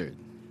got injured,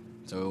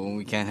 so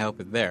we can't help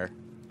it there.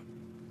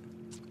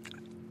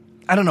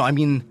 I don't know. I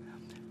mean,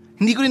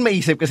 hindi ko rin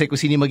maisip kasi kung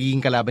sino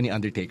magiging kalaban ni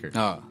Undertaker.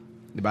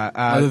 Diba?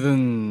 Other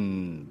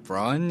than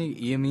Braun,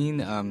 you mean?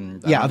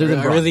 Other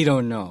than Braun. I really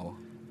don't know.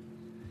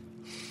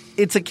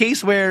 It's a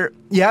case where,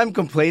 I'm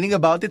complaining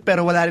about it,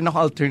 pero wala rin ako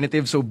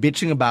alternative, so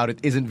bitching about it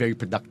isn't very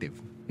productive.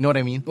 You know what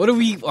I mean? What do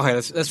we... Okay,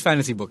 let's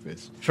fantasy book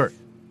this. Sure.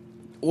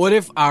 What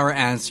if our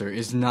answer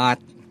is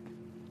not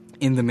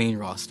in the main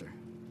roster?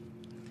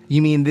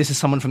 You mean this is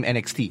someone from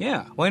NXT?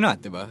 Yeah, why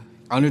not, diba?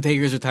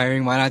 Undertaker's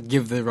retiring, why not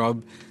give the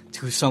rub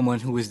to someone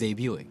who is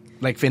debuting?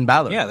 Like Finn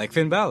Balor. Yeah, like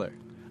Finn Balor.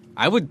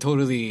 I would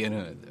totally,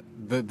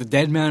 the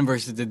Dead Man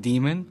versus the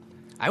Demon,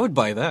 I would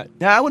buy that.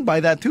 Yeah, I would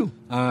buy that too.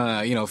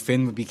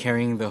 Finn would be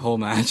carrying the whole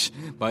match,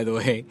 by the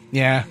way.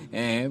 Yeah.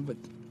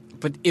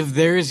 But if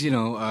there's,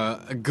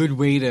 a good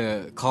way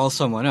to call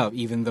someone up,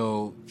 even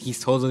though he's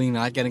totally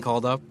not getting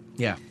called up.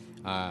 Yeah.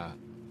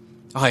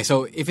 Okay,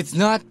 so if it's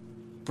not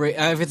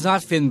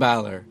Finn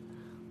Balor,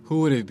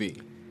 who would it be?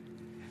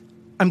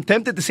 I'm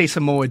tempted to say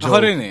Samoa Joe. Ako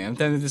rin I'm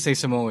tempted to say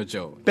Samoa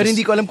Joe. Pero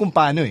hindi ko alam kung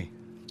paano eh.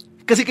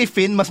 Kasi kay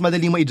Finn, mas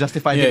madali mo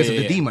i-justify because of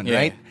the demon,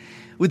 right?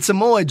 With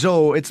Samoa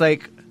Joe, it's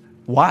like,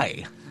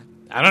 why?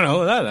 I don't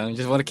know that. I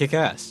just want to kick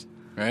ass,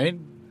 right? Know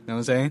what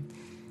I'm saying?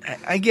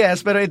 I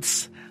guess, but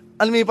it's,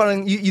 alam mo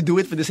parang you do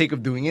it for the sake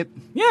of doing it.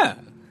 Yeah.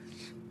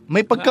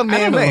 May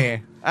pagka-meme eh.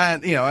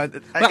 And,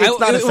 it's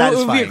not as satisfying. It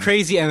would be a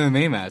crazy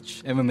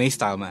MMA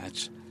style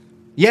match.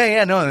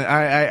 Yeah, no,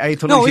 I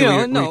totally see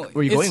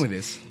where you're going with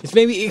this. It's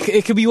maybe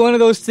it could be one of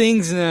those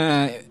things.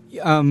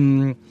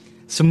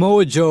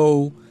 Samoa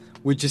Joe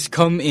would just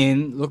come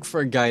in, look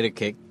for a guy to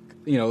kick.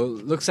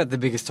 Looks at the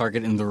biggest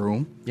target in the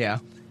room. Yeah,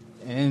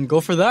 and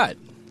go for that.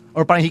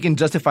 Or probably he can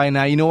justify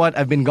now. You know what?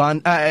 I've been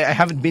gone. I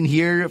haven't been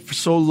here for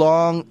so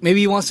long.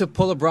 Maybe he wants to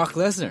pull a Brock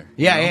Lesnar.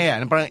 Yeah.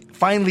 And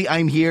finally,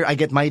 I'm here. I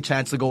get my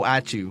chance to go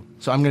at you.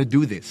 So I'm gonna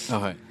do this.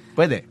 Okay.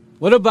 Puede.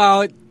 What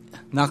about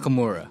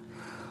Nakamura?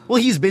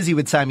 Well, he's busy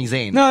with Sami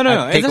Zayn. No.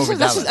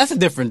 That's a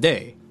different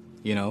day.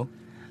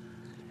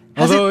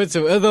 Although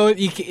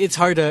it's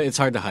hard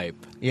to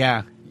hype.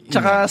 Yeah.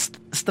 Tsaka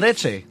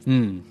stretch eh.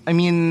 I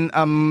mean,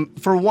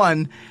 for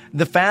one,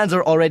 the fans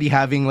are already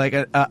having like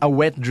a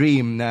wet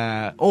dream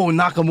na,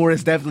 Nakamura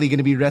is definitely going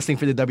to be wrestling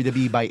for the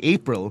WWE by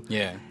April.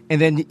 Yeah.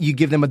 And then you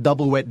give them a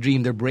double wet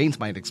dream, their brains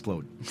might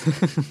explode.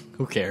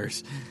 Who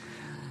cares?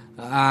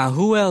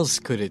 Who else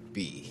could it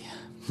be?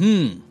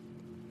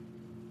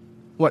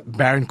 What,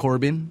 Baron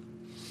Corbin?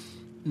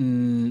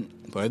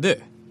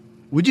 Pwede.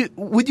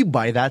 Would you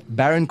buy that?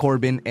 Baron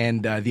Corbin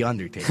and The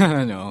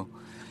Undertaker? No.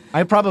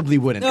 I probably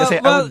wouldn't. Because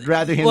I would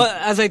rather him... Well,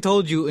 as I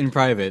told you in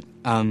private,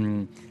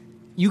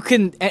 you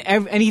can...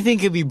 anything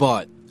can be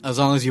bought as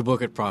long as you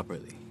book it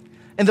properly.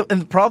 And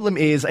the problem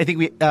is, I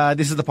think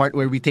this is the part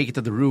where we take it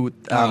to the root.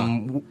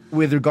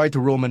 With regard to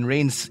Roman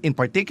Reigns in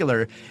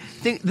particular, I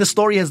think the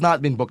story has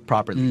not been booked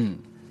properly.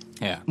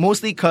 Yeah.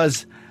 Mostly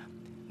because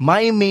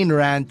my main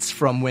rants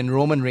from when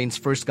Roman Reigns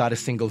first got a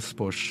singles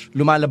push,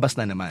 lumalabas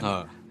na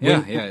naman.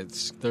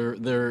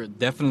 They're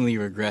definitely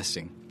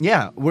regressing.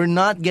 Yeah, we're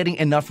not getting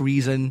enough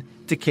reason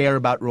to care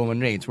about Roman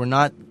Reigns. We're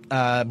not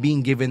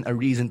being given a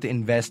reason to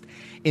invest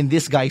in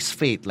this guy's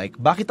fate. Like,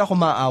 bakit ako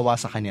maawa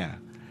sa kanya?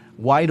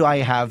 Why do I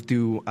have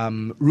to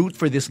root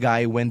for this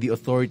guy when the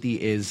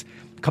authority is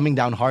coming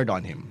down hard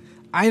on him?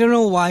 I don't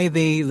know why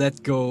they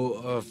let go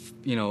of,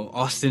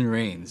 Austin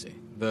Reigns.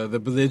 The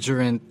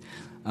belligerent,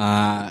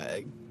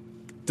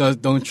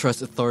 don't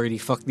trust authority,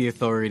 fuck the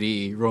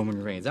authority,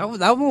 Roman Reigns.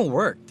 That won't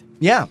work.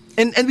 Yeah,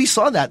 and we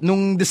saw that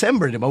nung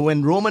December, diba?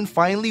 When Roman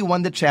finally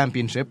won the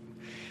championship,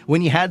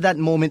 when he had that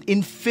moment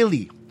in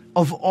Philly,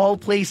 of all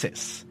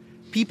places,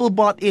 people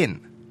bought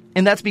in.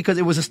 And that's because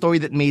it was a story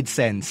that made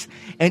sense.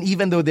 And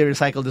even though they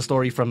recycled the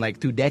story from like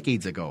 2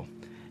 decades ago,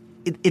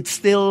 it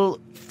still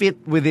fit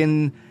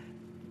within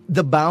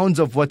the bounds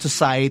of what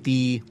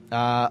society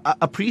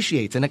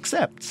appreciates and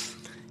accepts.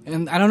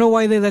 And I don't know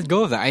why they let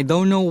go of that. I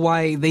don't know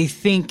why they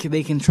think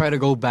they can try to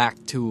go back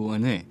to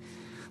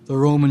the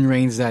Roman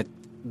Reigns that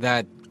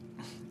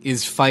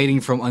is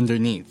fighting from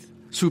underneath.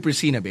 Super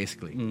Cena,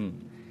 basically.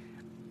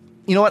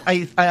 You know what?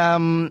 I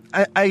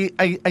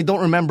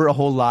don't remember a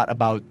whole lot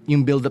about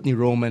yung build-up ni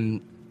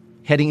Roman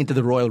heading into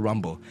the Royal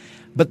Rumble.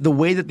 But the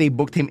way that they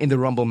booked him in the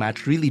Rumble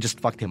match really just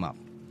fucked him up.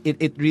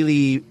 It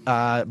really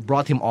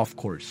brought him off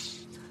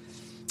course.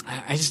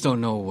 I just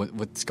don't know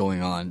what's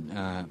going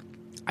on.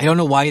 I don't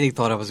know why they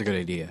thought it was a good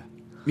idea.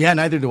 Yeah,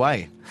 neither do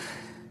I.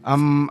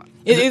 I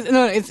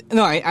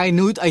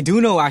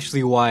do know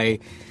actually why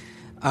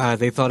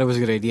they thought it was a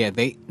good idea.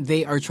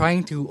 They are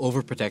trying to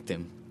overprotect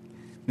him.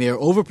 They are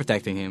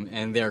overprotecting him,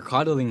 and they are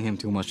coddling him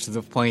too much to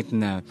the point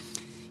that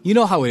you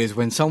know how it is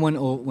when someone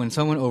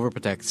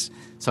overprotects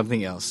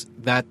something else.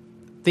 That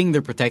thing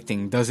they're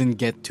protecting doesn't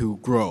get to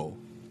grow,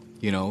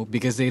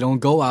 because they don't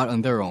go out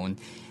on their own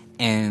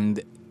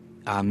and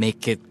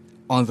make it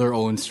on their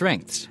own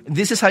strengths.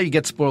 This is how you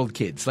get spoiled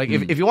kids. Like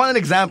if you want an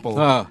example,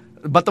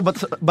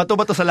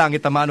 bato sa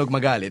langit tamanog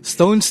magalit.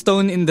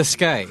 Stone in the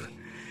sky.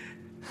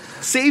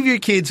 Savior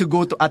kids who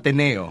go to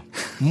Ateneo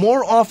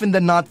more often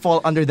than not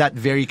fall under that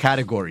very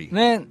category.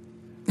 Man.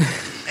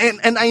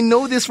 And I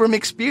know this from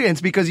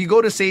experience because you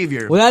go to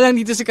Savior. Wala lang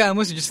dito si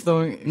Camus, you just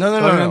throwing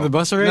on the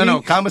bus already?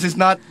 No, Camus is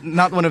not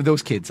one of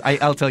those kids.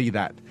 I'll tell you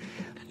that.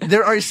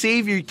 There are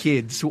Savior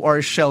kids who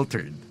are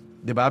sheltered,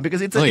 diba?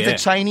 Because it's a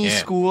Chinese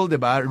school,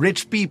 diba?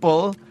 Rich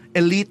people,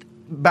 elite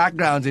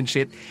backgrounds and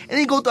shit. And then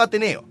you go to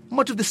Ateneo,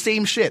 much of the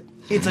same shit.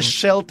 It's a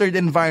sheltered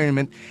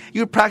environment.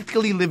 You're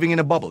practically living in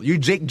a bubble. You're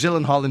Jake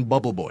Gyllenhaal in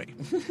Bubble Boy.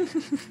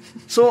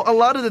 So a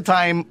lot of the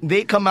time,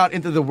 they come out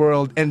into the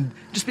world and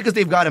just because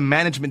they've got a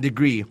management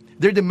degree,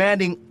 they're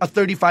demanding a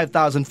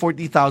 35,000,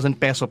 40,000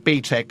 peso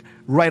paycheck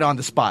right on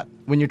the spot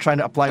when you're trying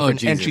to apply for an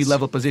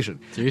entry-level position.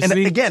 Seriously?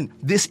 And again,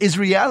 this is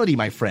reality,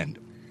 my friend.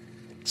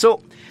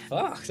 So...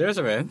 Fuck,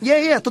 seriously, man?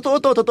 Yeah,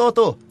 totoo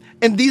to.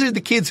 And these are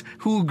the kids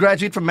who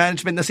graduate from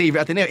management na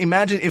Savior Ateneo.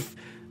 Imagine if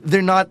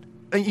they're not...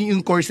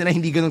 yung course na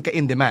hindi ganun ka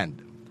in demand,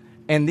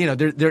 and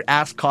they're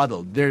ass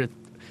coddled. They're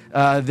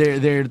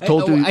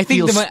told to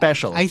feel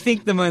special. I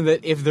think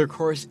that if their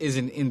course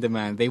isn't in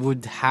demand, they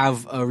would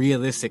have a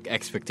realistic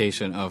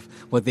expectation of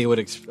what they would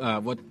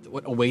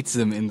what awaits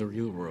them in the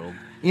real world.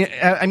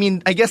 Yeah, I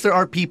mean, I guess there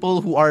are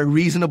people who are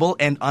reasonable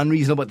and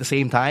unreasonable at the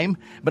same time.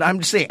 But I'm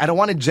just saying, I don't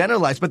want to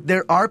generalize, but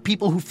there are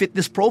people who fit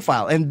this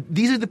profile. And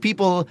these are the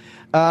people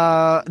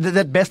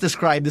that best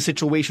describe the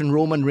situation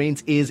Roman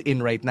Reigns is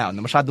in right now.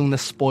 Na masyadong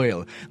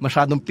na-spoil,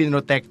 masyadong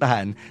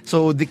pinotektahan.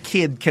 So the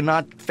kid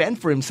cannot fend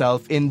for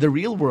himself in the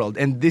real world.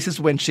 And this is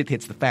when shit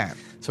hits the fan.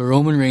 So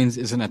Roman Reigns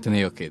is an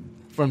Ateneo kid.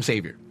 From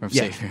Xavier.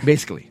 Xavier.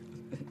 Basically.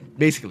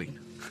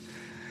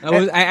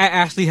 I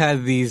actually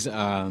had these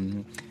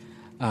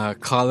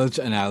college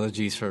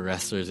analogies for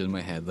wrestlers in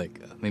my head, like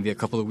maybe a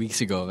couple of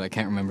weeks ago. I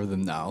can't remember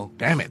them now.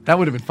 Damn it, that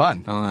would have been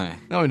fun. Oh, right.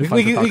 That would have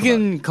been fun. We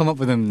can come up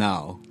with them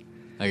now,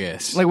 I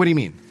guess. Like, what do you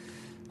mean?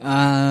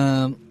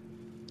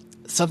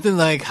 Something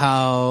like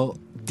how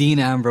Dean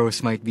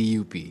Ambrose might be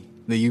UP,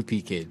 the UP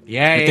kid.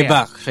 Yeah.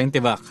 Siya yung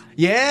tibak.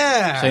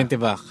 Yeah. Siya yung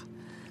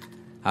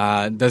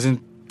tibak.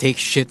 Doesn't take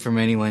shit from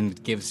anyone,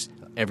 gives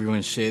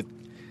everyone shit.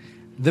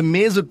 The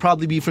Miz would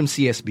probably be from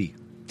CSB.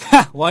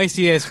 Why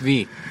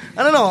CSB?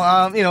 I don't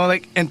know.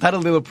 Like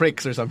entitled little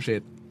pricks or some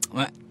shit.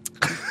 What?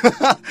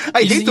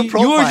 I hate the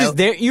profile.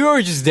 You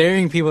were just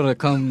daring people to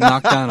come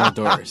knock down our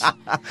doors.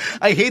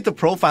 I hate to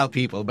profile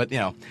people, but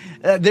no,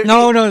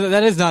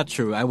 that is not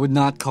true. I would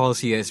not call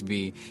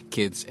CSB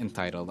kids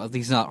entitled. At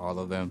least not all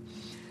of them.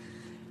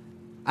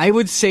 I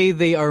would say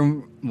they are.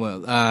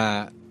 Well,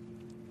 I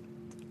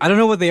don't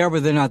know what they are,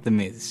 but they're not the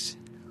Miz.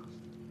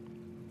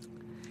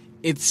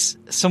 It's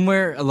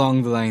somewhere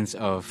along the lines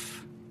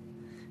of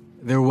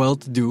they're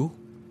well-to-do.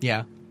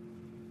 Yeah.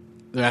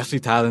 They're actually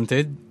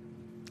talented.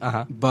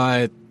 Uh-huh.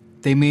 But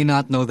they may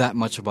not know that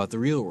much about the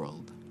real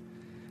world.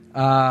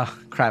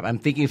 Crap. I'm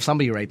thinking of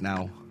somebody right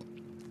now.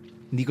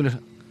 No,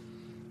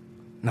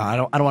 I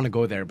don't want to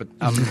go there. But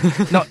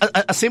no,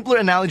 a simpler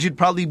analogy would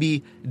probably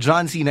be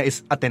John Cena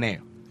is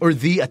Ateneo. Or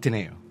the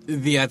Ateneo.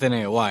 The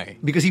Ateneo, why?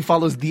 Because he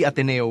follows the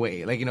Ateneo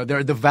way. Like, there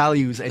are the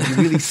values and you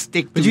really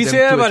stick to them. But you say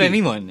that about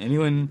anyone.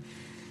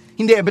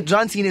 Hindi, but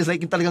John Cena is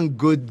like talagang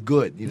good,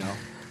 You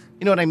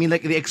know what I mean?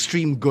 Like the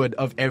extreme good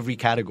of every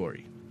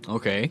category.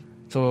 Okay.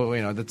 So,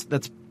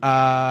 that's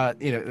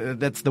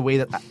the way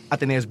that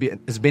Ateneo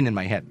has been in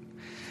my head.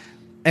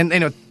 And,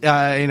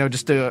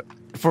 just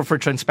for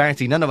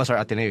transparency, none of us are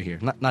Ateneo here.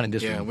 Not in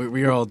this room. Yeah,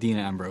 we are all Dean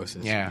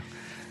Ambroses. Yeah.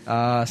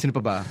 Sino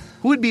pa ba?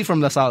 Who would be from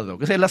LaSalle though?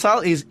 Because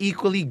LaSalle is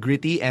equally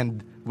gritty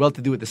and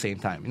well-to-do at the same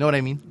time. You know what I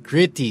mean?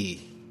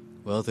 Gritty,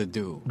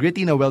 well-to-do.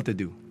 Gritty na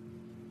well-to-do.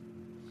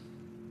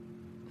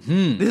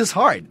 This is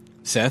hard.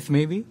 Seth,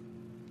 maybe?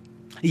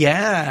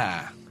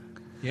 Yeah.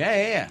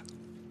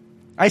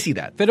 I see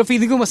that. Pero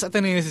feeling ko mas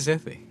Ateneo si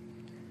Seth eh.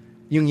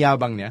 Yung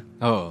yabang niya?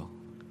 Oh.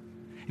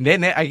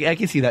 Then I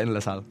can see that in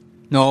LaSalle.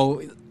 No.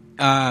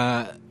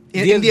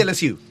 In the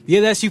LSU. The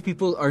LSU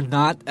people are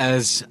not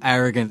as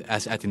arrogant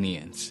as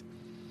Ateneans.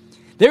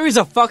 There is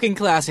a fucking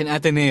class in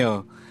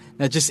Ateneo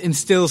that just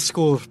instills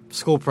school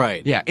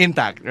pride. Yeah,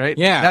 intact, right?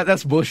 Yeah.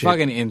 That's bullshit.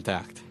 Fucking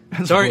intact.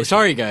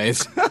 Sorry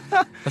guys.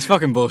 That's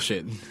fucking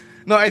bullshit.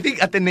 No, I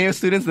think Ateneo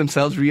students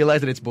themselves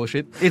realize that it's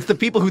bullshit. It's the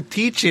people who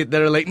teach it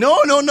that are like,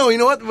 no, you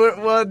know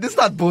what? This is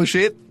not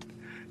bullshit.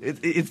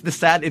 It's the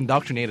sad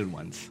indoctrinated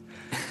ones.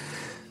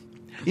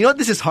 You know what?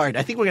 This is hard.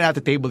 I think we're going to have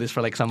to table this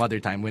for like some other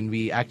time when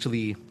we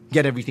actually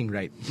get everything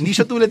right. Hindi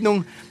siya tulad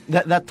nung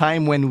that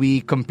time when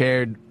we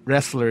compared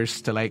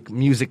wrestlers to like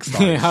music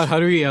stars. How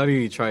do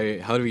we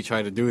try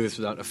to do this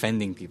without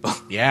offending people?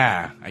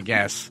 Yeah, I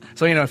guess.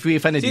 So, if we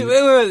offended you.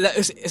 Wait,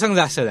 isang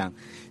lasa lang.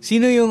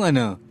 Sino yung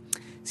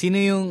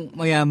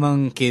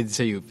mayamang kid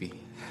sa UP?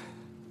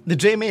 The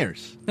J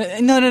Mayers.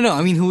 No.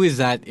 I mean, who is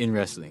that in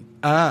wrestling?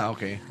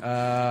 Okay.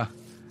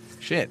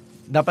 Shit.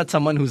 Dapat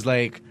someone who's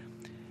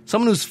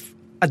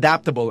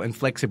adaptable and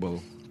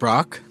flexible.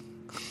 Brock?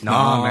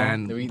 No,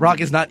 man. Brock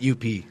is not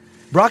UP.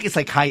 Brock is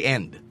like high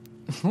end.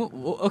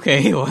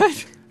 Okay,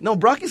 what? No,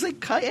 Brock is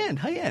like high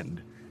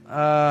end.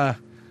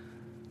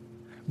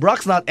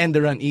 Brock's not end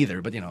the run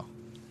either, but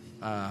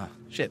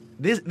shit.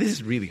 This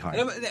is really hard.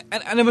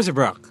 Ano ba si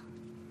Brock?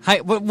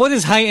 What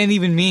does high end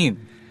even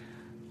mean?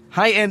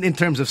 High end in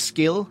terms of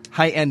skill,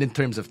 high end in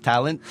terms of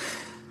talent,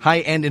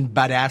 high end in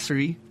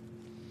badassery.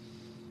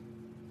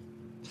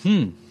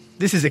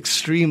 This is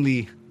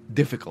extremely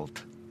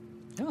difficult.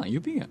 Oh, you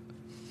being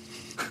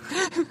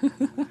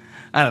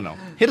I don't know.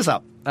 Hit us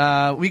up.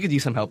 We could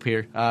use some help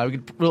here.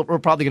 We're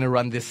probably going to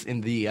run this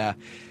in the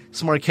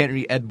Smart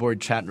Henry Ed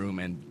Board chat room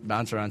and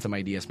bounce around some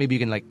ideas. Maybe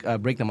you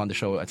can break them on the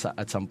show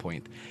at some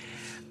point.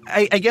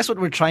 I guess what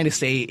we're trying to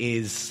say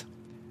is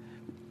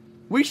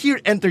we're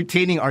here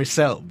entertaining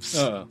ourselves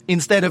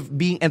instead of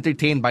being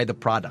entertained by the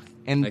product.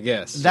 And I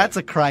guess that's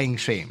a crying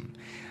shame.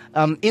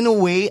 In a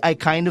way, I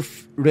kind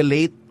of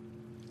relate,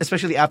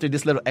 especially after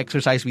this little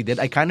exercise we did,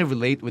 I kind of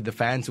relate with the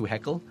fans who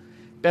heckle.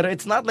 But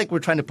it's not like we're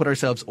trying to put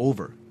ourselves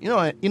over. You know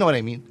what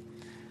I mean?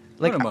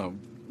 Like,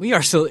 we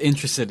are still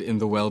interested in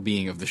the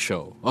well-being of the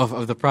show,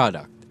 of the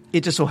product.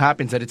 It just so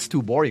happens that it's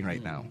too boring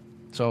right now.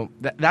 So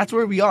that's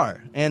where we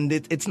are. And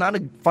it's not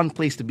a fun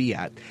place to be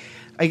at.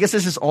 I guess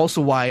this is also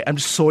why I'm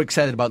just so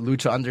excited about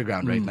Lucha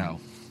Underground right now.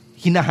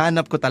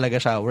 hinahanap ko talaga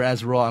siya.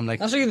 Whereas Raw, I'm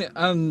like, actually,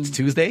 it's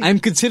Tuesday? I'm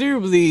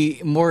considerably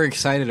more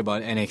excited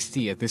about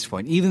NXT at this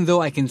point, even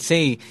though I can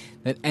say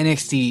that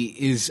NXT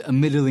is a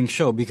middling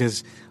show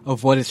because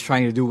of what it's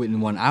trying to do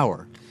in 1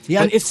 hour.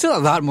 Yeah. But it's still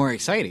a lot more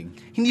exciting.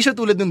 Hindi siya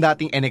tulad ng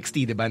dating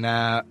NXT, di ba,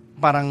 na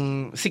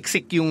parang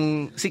siksik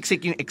yung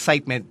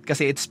excitement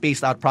kasi it's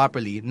spaced out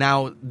properly.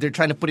 Now, they're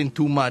trying to put in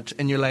too much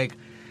and you're like,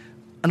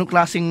 anong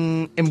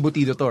klaseng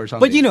embutido to or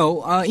something? But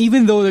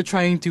even though they're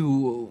trying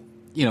to,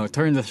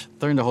 turn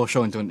the whole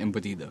show into an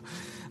embutido,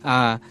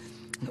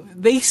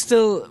 they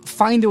still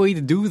find a way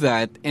to do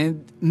that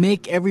and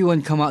make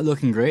everyone come out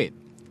looking great.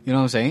 You know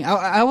what I'm saying?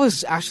 I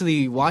was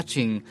actually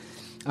watching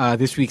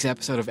this week's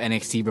episode of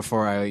NXT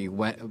before I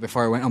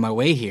went on my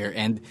way here,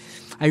 and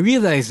I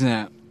realized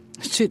that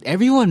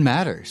everyone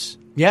matters.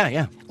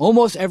 Yeah.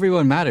 Almost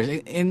everyone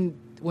matters. And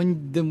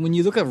when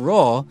you look at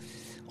Raw,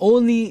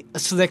 only a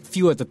select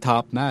few at the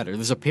top matter.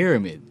 There's a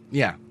pyramid.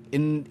 Yeah.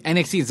 In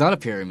NXT, it's not a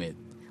pyramid.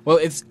 Well,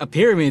 it's a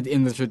pyramid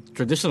in the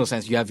traditional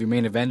sense. You have your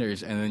main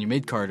eventers and then your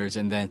mid-carders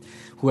and then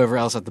whoever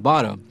else at the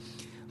bottom.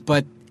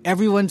 But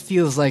everyone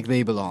feels like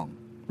they belong.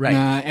 Right.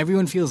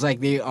 Everyone feels like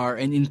they are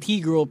an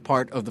integral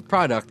part of the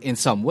product in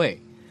some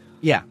way.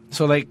 Yeah.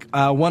 So, like,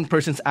 one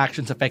person's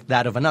actions affect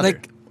that of another.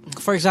 Like,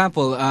 for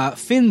example,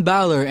 Finn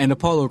Balor and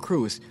Apollo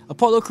Crews.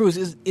 Apollo Crews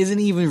isn't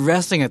even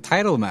wrestling a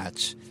title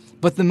match,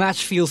 but the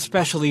match feels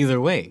special either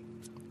way.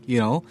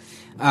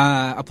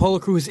 Apollo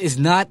Crews is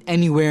not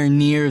anywhere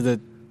near the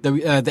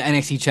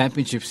NXT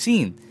Championship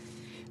scene,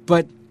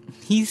 but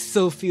he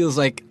still feels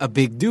like a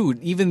big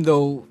dude, even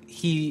though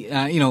he,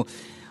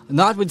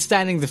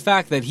 notwithstanding the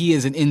fact that he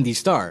is an indie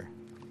star.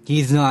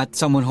 He's not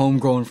someone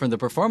homegrown from the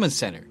Performance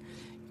Center.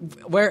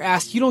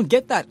 Whereas you don't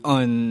get that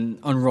on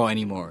Raw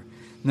anymore.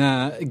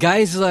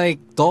 Guys like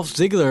Dolph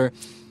Ziggler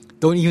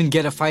don't even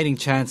get a fighting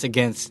chance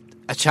against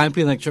a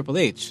champion like Triple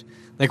H.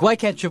 Like, why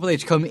can't Triple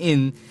H come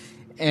in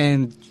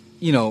and,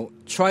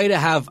 try to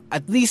have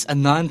at least a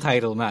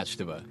non-title match,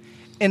 diba?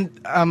 And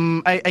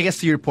I guess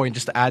to your point,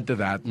 just to add to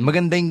that, ang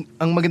magandang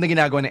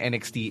ginagawa ng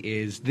NXT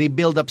is they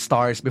build up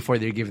stars before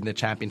they're given the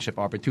championship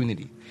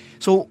opportunity.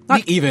 So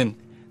not even.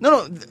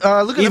 No.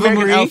 Look at Eva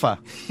American Marie? Alpha.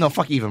 No,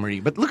 fuck Eva Marie.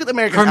 But look at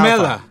American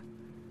Carmella. Alpha.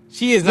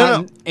 She is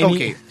not. No.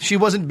 Okay, she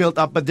wasn't built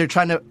up, but they're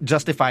trying to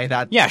justify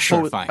that. Yeah,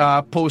 sure, fine.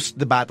 Post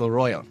the Battle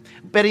Royal.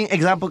 But an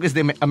example is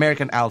the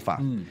American Alpha.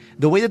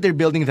 The way that they're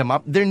building them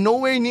up, they're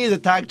nowhere near the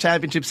tag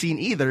championship scene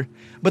either,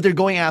 but they're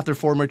going after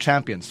former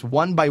champions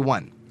one by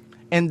one.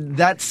 And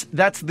that's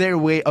their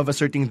way of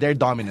asserting their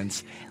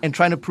dominance and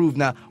trying to prove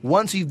now,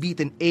 once you've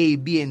beaten A,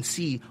 B, and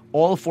C,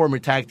 all former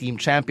tag team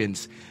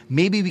champions,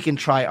 maybe we can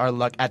try our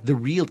luck at the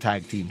real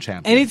tag team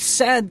champions. And it's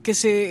sad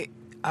because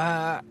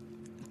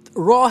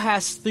Raw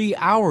has 3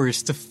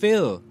 hours to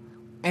fill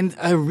and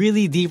a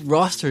really deep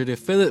roster to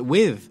fill it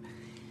with.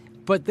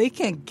 But they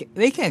can't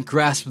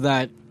grasp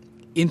that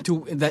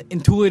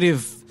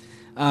intuitive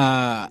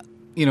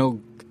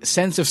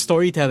sense of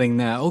storytelling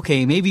now.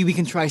 Okay, maybe we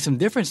can try some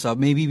different stuff.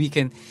 Maybe we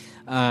can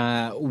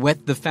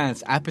whet the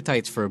fans'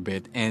 appetites for a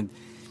bit and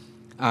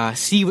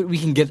see what we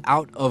can get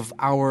out of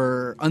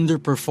our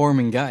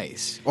underperforming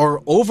guys or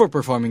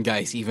overperforming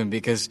guys even,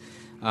 because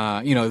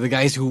the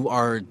guys who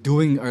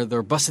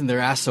they're busting their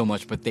ass so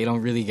much but they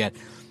don't really get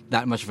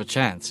that much of a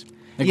chance.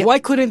 Why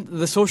couldn't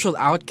the Social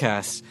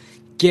Outcasts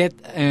get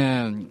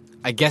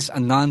I guess a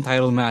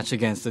non-title match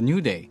against the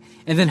New Day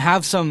and then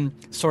have some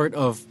sort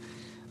of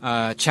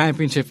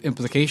championship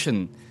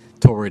implication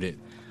toward it?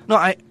 No,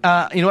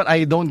 you know what?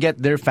 I don't get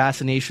their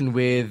fascination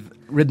with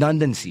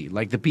redundancy.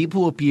 Like, the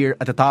people who appear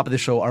at the top of the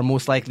show are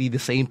most likely the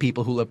same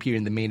people who will appear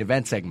in the main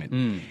event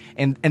segment.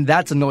 And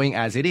that's annoying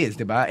as it is,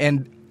 diba?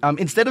 And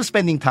instead of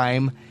spending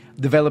time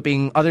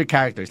developing other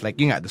characters, like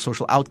the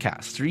Social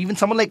Outcasts, or even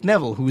someone like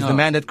Neville, who's the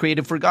man that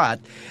creative forgot,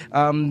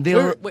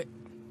 wait,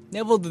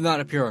 Neville did not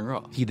appear on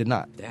Raw. He did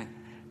not. Damn.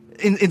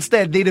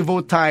 Instead, they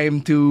devote time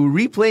to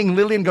replaying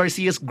Lillian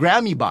Garcia's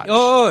Grammy botch.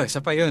 Oh,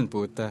 isa pa yun,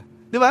 puta.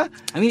 Diba?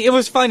 I mean, it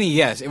was funny,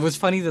 yes. It was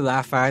funny to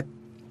laugh at.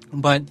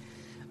 But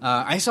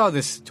I saw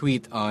this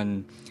tweet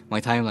on my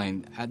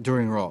timeline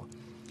during Raw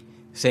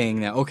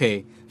saying that,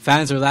 okay,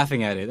 fans are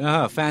laughing at it.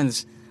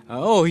 Fans,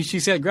 she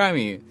said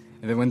Grammy.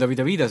 And then when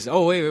WWE does,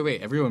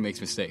 wait, everyone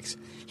makes mistakes.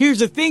 Here's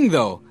the thing,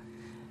 though.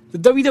 The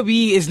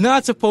WWE is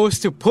not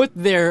supposed to put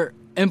their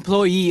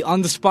employee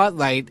on the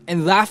spotlight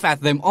and laugh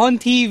at them on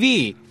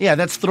TV. Yeah,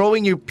 that's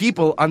throwing your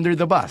people under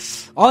the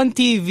bus. On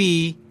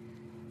TV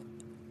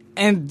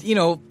and,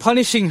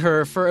 punishing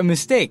her for a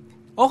mistake.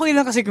 Okay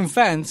lang kasi kung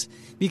fans,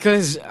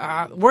 because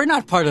we're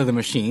not part of the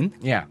machine.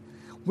 Yeah.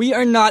 We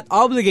are not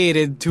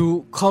obligated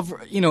to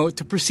cover,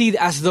 to proceed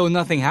as though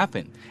nothing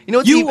happened.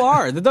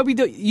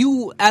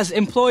 You as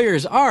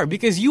employers are,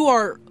 because you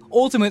are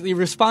ultimately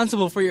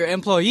responsible for your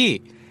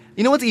employee.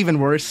 You know what's even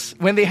worse?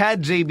 When they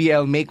had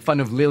JBL make fun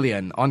of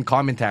Lillian on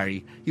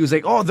commentary, he was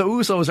like, the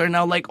Usos are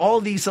now like all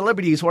these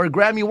celebrities who are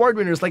Grammy Award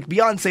winners like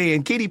Beyonce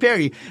and Katy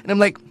Perry. And I'm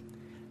like,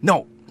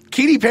 no,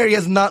 Katy Perry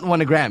has not won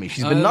a Grammy.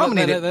 She's been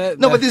nominated.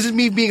 No, but this is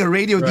me being a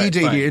radio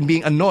DJ here and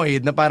being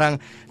annoyed na parang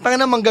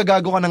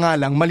manggagago ka na nga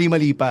lang,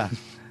 mali-mali pa.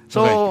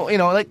 So,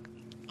 like,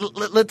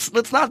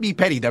 let's not be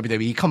petty,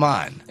 WWE. Come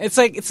on. It's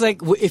like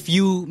if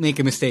you make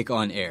a mistake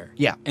on air.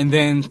 Yeah. And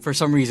then for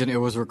some reason it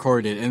was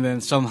recorded, and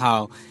then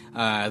somehow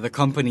the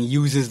company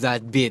uses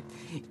that bit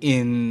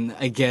in,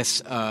 I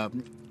guess, a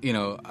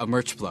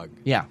merch plug.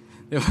 Yeah.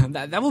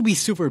 That would be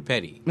super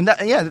petty. And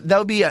that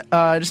would be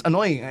just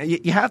annoying.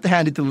 You have to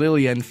hand it to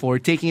Lillian for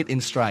taking it in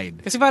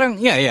stride. Kasi parang,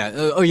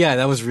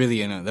 that was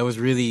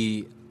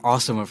really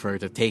awesome of her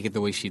to take it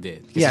the way she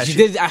did. Yeah, she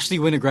did actually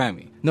win a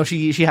Grammy. No,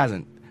 she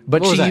hasn't.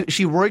 But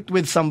she worked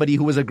with somebody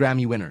who was a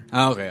Grammy winner.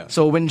 Oh, okay.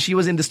 So when she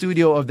was in the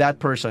studio of that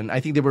person, I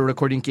think they were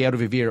recording Quiero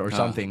Vivir or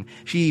something,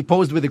 she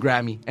posed with the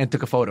Grammy and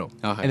took a photo.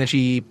 Okay. And then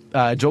she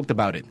joked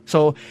about it.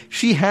 So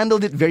she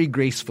handled it very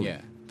gracefully.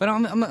 Yeah. But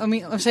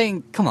I'm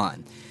saying, come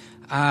on.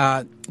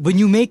 When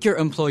you make your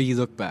employee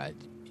look bad,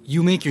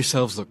 you make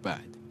yourselves look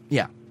bad.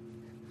 Yeah.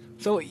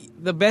 So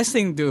the best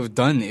thing to have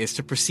done is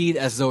to proceed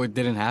as though it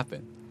didn't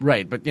happen.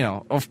 Right, but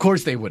of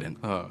course they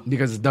wouldn't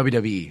because it's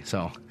WWE.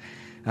 So,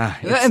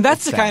 and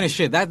that's the kind of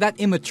shit that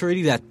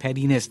immaturity, that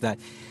pettiness,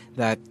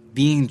 that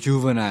being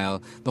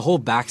juvenile, the whole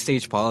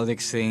backstage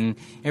politics thing,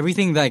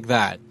 everything like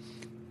that.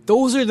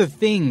 Those are the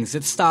things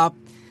that stop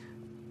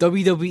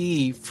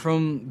WWE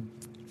from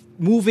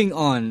moving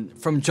on,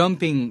 from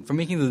jumping, from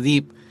making the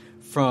leap,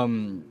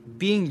 from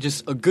being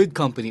just a good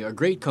company, a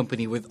great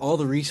company with all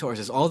the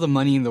resources, all the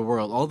money in the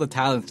world, all the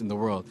talent in the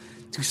world,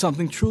 to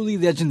something truly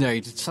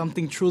legendary, to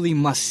something truly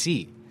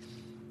must-see.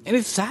 And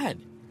it's sad.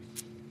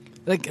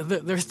 Like,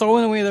 they're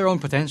throwing away their own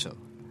potential.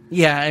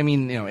 Yeah, I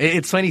mean,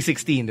 it's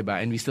 2016,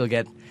 diba? And we still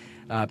get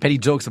petty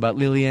jokes about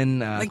Lillian,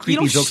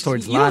 creepy jokes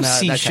towards Lana. You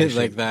don't see shit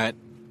like that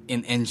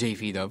in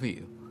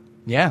NJPW.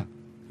 Yeah.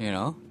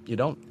 You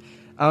don't.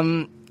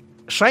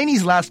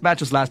 Shiny's last match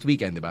was last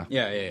weekend, diba?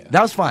 Yeah.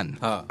 That was fun.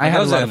 I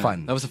had a lot of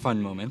fun. That was a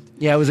fun moment.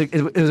 Yeah, it was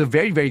a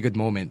very, very good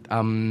moment.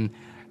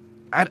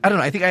 I don't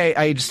know. I think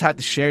I just had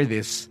to share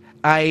this.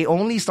 I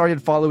only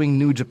started following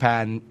New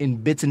Japan in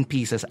bits and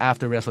pieces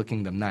after Wrestle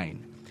Kingdom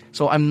 9.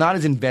 So I'm not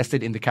as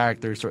invested in the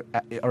characters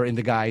or in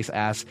the guys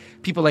as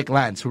people like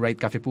Lance, who write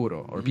Cafe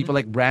Puro, or people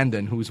like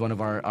Brandon, who's one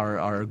of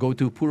our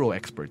go-to Puro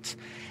experts.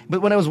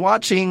 But when I was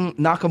watching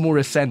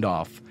Nakamura's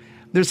send-off,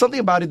 there's something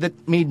about it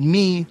that made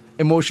me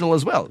emotional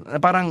as well.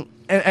 Parang,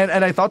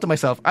 and I thought to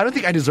myself, I don't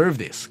think I deserve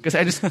this.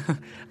 Because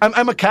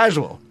I'm a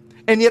casual.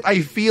 And yet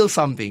I feel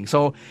something.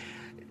 So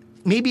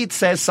maybe it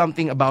says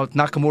something about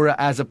Nakamura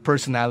as a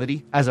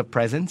personality, as a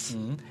presence,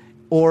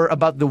 or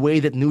about the way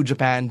that New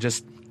Japan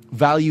just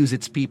values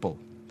its people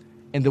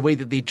and the way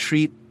that they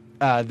treat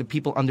the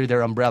people under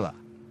their umbrella.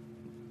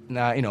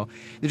 They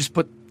just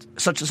put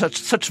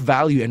such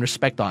value and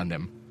respect on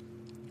them.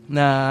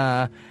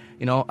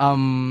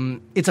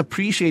 It's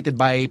appreciated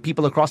by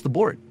people across the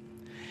board.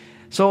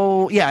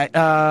 So, yeah,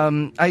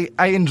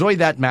 I enjoyed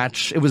that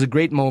match. It was a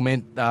great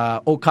moment.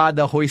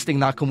 Okada hoisting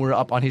Nakamura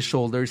up on his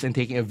shoulders and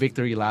taking a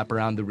victory lap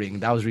around the ring.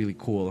 That was really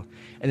cool.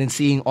 And then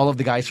seeing all of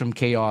the guys from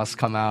Chaos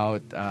come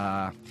out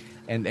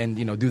and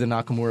do the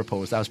Nakamura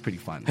pose. That was pretty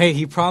fun. Hey,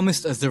 he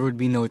promised us there would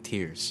be no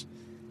tears.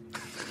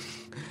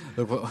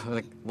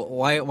 Like,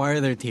 why are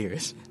there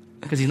tears?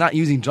 Because he's not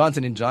using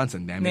Johnson &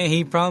 Johnson, damn it. Man,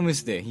 he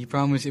promised it. He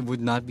promised it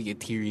would not be a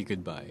teary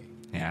goodbye.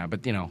 Yeah,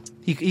 but,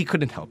 he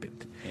couldn't help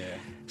it. Yeah.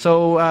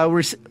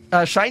 So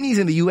Shiny's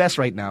in the U.S.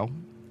 right now.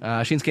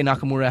 Shinsuke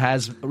Nakamura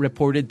has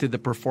reported to the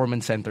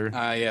Performance Center.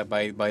 Yeah,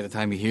 by the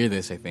time you hear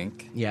this, I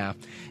think. Yeah,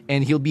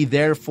 and he'll be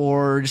there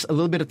for just a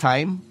little bit of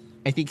time.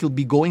 I think he'll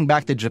be going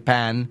back to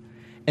Japan.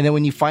 And then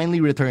when he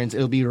finally returns,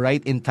 it'll be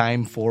right in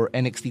time for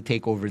NXT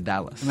TakeOver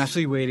Dallas. I'm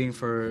actually waiting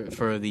for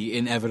the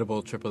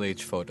inevitable Triple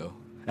H photo.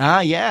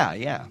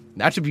 Yeah.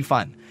 That should be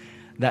fun.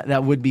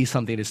 That would be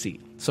something to see.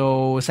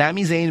 So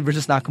Sami Zayn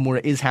versus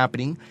Nakamura is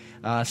happening.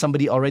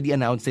 Somebody already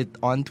announced it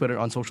on Twitter,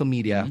 on social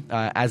media,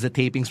 as the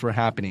tapings were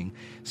happening.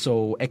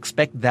 So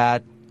expect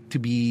that to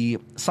be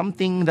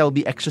something that will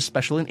be extra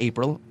special in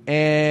April.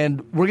 And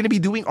we're going to be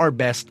doing our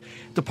best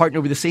to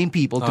partner with the same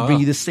people to bring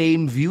you the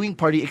same viewing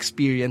party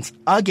experience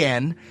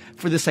again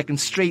for the second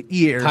straight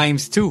year.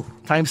 Times two.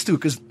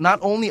 Because not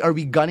only are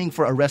we gunning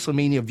for a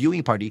WrestleMania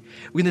viewing party,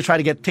 we're going to try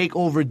to get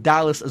TakeOver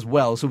Dallas as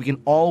well so we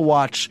can all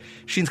watch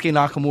Shinsuke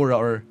Nakamura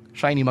or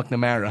Shiny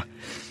McNamara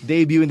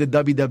debut in the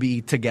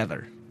WWE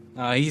together.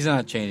 He's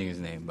not changing his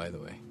name, by the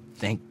way.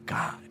 Thank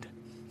God.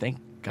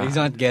 God. He's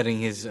not getting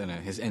his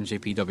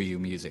NJPW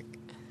music.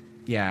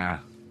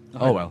 Yeah.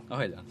 Well.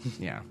 Okay.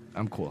 Yeah,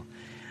 I'm cool. All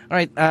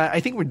right, I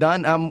think we're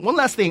done. One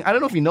last thing. I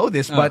don't know if you know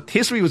this, but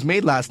history was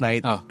made last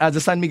night as the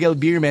San Miguel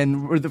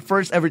Beermen were the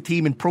first ever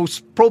team in pro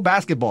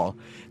basketball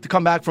to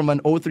come back from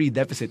an 0-3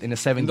 deficit in a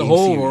 7-game series. In the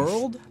whole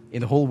world?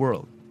 In the whole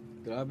world.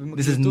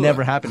 This has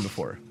never happened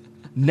before.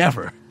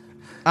 Never.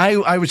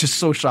 I was just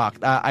so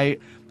shocked. I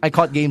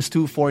caught games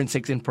 2, 4, and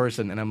 6 in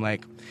person, and I'm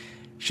like,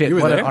 shit,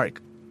 what an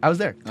arc. I was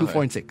there, 2,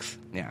 4, and 6.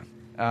 Yeah.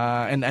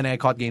 And I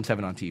caught Game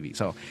 7 on TV.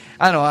 So,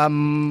 I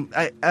don't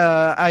know.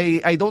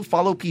 I don't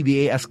follow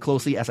PBA as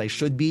closely as I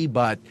should be,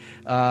 but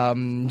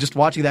just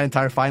watching that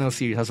entire final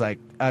series, I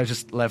was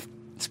just left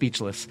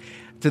speechless.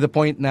 To the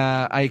point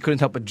na I couldn't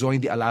help but join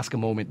the Alaska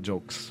Moment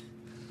jokes.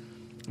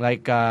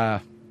 Like,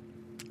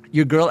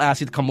 your girl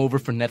asked you to come over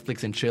for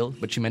Netflix and chill,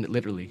 but she meant it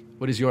literally.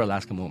 What is your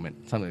Alaska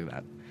moment? Something like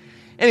that.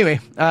 Anyway,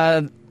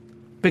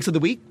 picks of the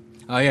week?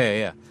 Oh,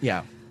 yeah.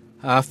 Yeah.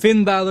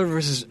 Finn Balor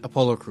versus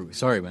Apollo Crews.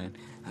 Sorry, man.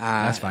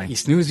 That's fine. You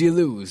snooze, you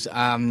lose.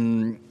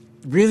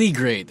 Really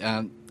great.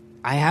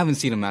 I haven't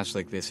seen a match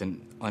like this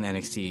on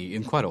NXT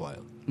in quite a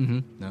while. Mm-hmm.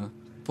 No?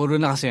 Puro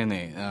na kasi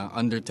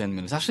under 10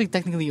 minutes. Actually,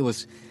 technically,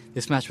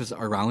 this match was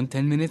around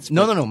 10 minutes.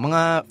 No.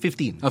 Mga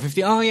 15. Oh,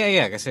 15. Oh,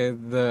 yeah. Kasi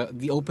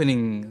the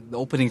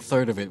opening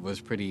third of it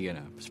was pretty,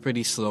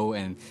 slow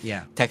and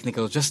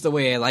technical, just the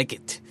way I like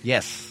it.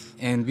 Yes.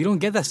 And we don't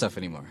get that stuff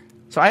anymore.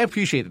 So I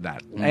appreciated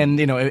that. And,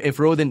 if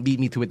Roden beat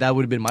me to it, that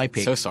would have been my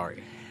pick. So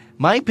sorry.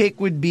 My pick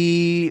would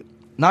be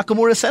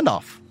Nakamura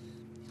send-off.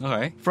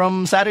 Okay.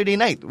 From Saturday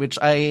night, which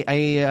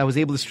I was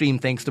able to stream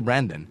thanks to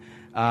Brandon.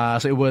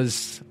 So it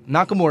was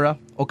Nakamura,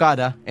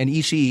 Okada, and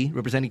Ishii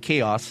representing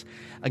Chaos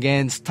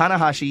against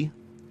Tanahashi,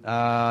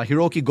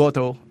 Hiroki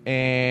Goto,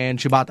 and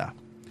Shibata.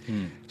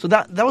 So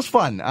that was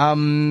fun.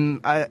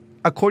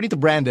 According to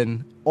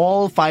Brandon,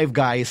 all 5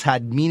 guys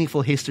had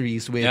meaningful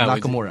histories with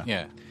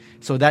Nakamura.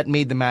 So that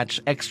made the match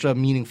extra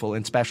meaningful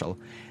and special.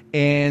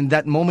 And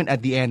that moment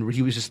at the end where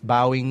he was just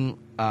bowing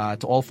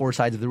to all 4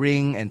 sides of the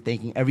ring and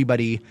thanking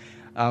everybody,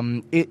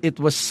 it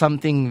was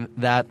something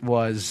that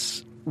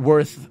was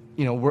worth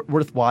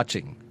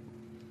watching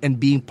and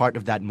being part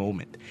of that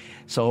moment.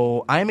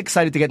 So I'm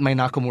excited to get my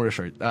Nakamura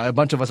shirt. A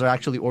bunch of us are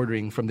actually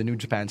ordering from the New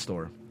Japan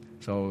store.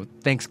 So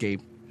thanks,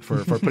 Gabe,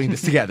 for putting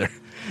this together.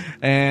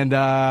 And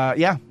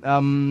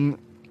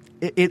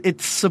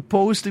it's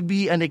supposed to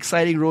be an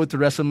exciting road to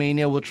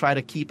WrestleMania. We'll try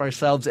to keep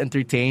ourselves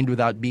entertained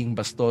without being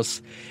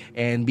bastos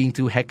and being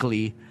too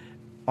heckly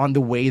on the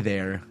way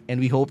there.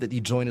 And we hope that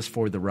you join us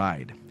for the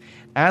ride.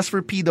 As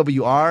for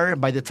PWR,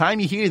 by the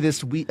time you hear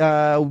this,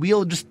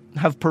 we'll just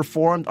have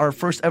performed our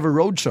first ever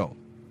road show.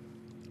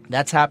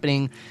 That's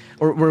happening,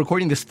 or we're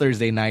recording this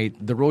Thursday night.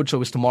 The road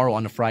show is tomorrow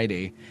on a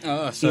Friday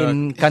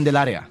in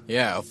Candelaria.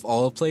 Yeah, of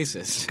all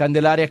places.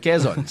 Candelaria,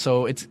 Quezon.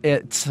 So it's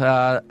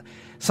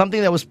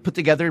something that was put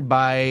together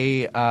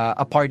by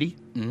a party,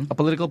 a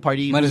political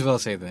party. Might as well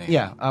say the name.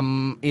 Yeah,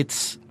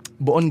 it's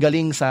Buon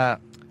Galing sa...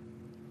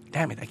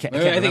 Damn it, I can't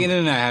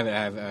remember. I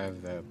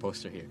have the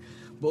poster here.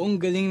 Buong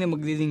Galing na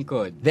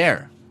Maglilingkod.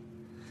 There.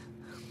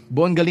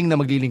 Buong Galing na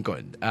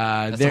Maglilingkod.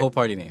 That's the whole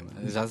party name.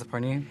 Is that the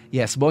party name?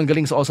 Yes, Buong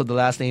Galing is also the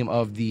last name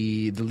of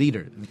the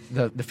leader,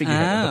 the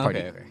figurehead of the party.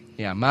 Okay.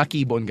 Yeah,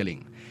 Maki Buong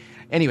Galing.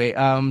 Anyway,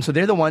 so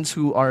they're the ones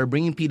who are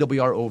bringing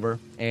PWR over,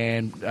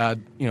 and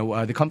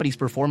the company's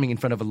performing in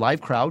front of a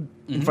live crowd,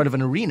 in front of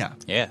an arena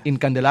in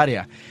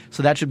Candelaria.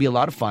 So that should be a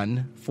lot of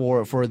fun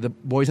for the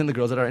boys and the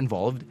girls that are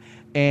involved.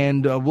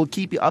 And we'll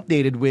keep you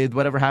updated with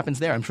whatever happens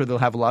there. I'm sure they'll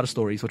have a lot of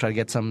stories. We'll try to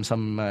get some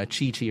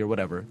chi-chi or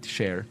whatever to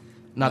share.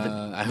 Not that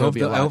I hope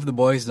the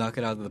boys knock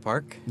it out of the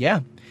park.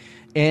 Yeah.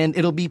 And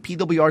it'll be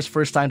PWR's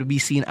first time to be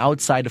seen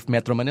outside of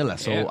Metro Manila.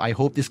 So I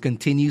hope this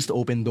continues to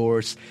open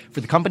doors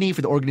for the company,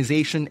 for the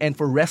organization, and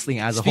for wrestling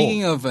as a whole.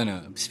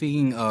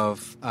 Speaking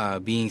of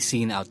being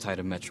seen outside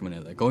of Metro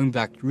Manila, going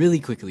back really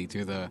quickly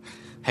to the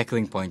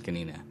heckling point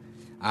kanina,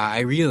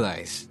 I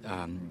realized,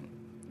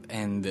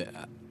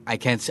 I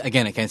can't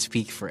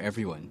speak for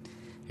everyone.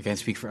 I can't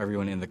speak for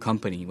everyone in the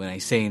company when I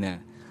say that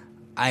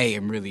I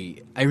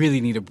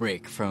really need a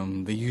break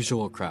from the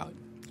usual crowd.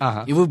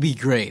 It would be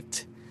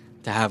great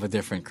to have a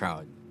different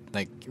crowd,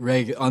 like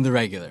on the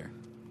regular.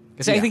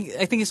 Because I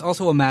think it's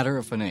also a matter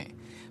of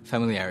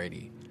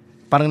familiarity.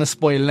 Parang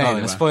na-spoil na.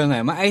 Na-spoil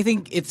na. I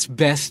think it's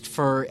best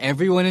for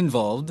everyone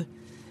involved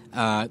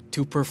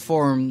to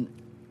perform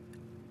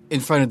in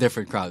front of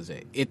different crowds.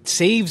 It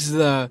saves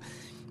the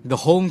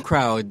home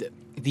crowd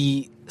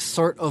the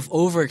sort of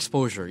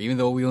overexposure, even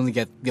though they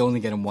only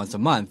get them once a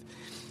month.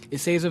 It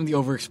saves them the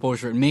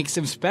overexposure. It makes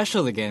them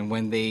special again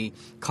when they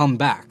come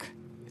back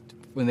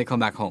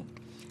home.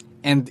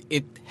 And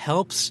it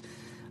helps,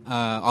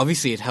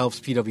 obviously it helps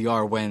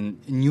PWR when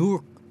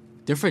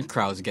different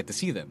crowds get to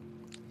see them.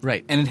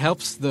 Right. And it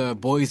helps the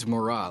boys'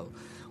 morale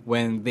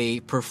when they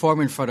perform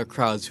in front of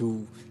crowds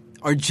who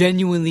are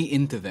genuinely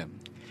into them.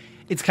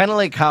 It's kind of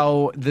like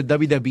how the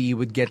WWE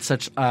would get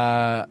such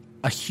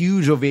a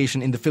huge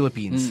ovation in the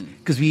Philippines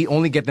because we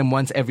only get them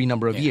once every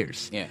number of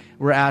years. Yeah.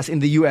 Whereas in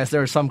the US,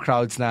 there are some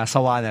crowds na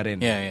sawa na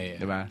rin. Yeah.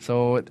 Diba?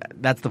 So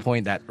that's the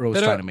point that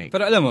Rose trying to make.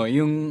 Pero alam mo,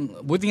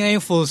 buti nga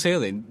yung Full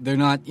Sail, they're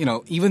not,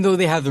 even though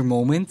they have their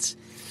moments,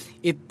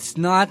 it's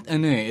not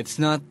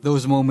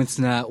those moments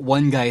na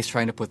one guy is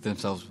trying to put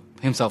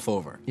himself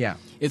over. Yeah.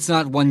 It's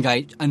not one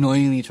guy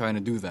annoyingly trying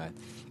to do that.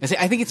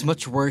 I think it's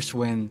much worse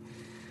when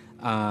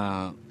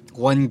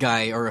one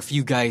guy or a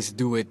few guys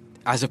do it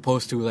as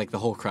opposed to like the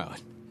whole crowd.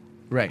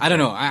 Right. I don't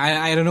know.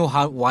 I don't know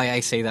why I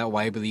say that,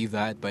 why I believe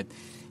that, but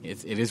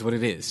it is what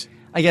it is.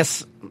 I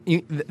guess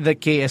the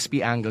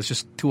KSP angle is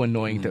just too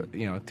annoying to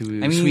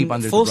sweep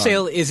under the rug. Full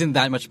Sail isn't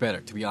that much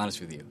better, to be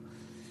honest with you.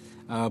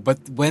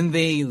 But when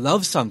they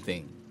love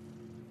something,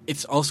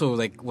 it's also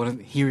like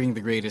hearing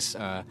the greatest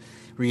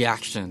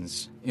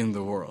reactions in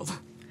the world.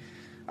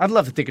 I'd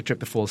love to take a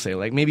trip to Full Sail.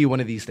 Like maybe one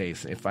of these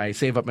days, if I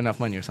save up enough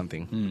money or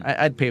something,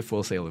 I'd pay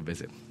Full Sail a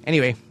visit.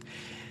 Anyway,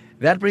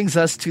 that brings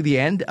us to the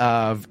end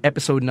of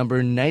episode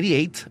number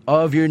 98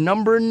 of your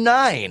number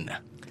 9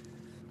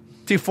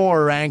 to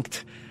 4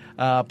 ranked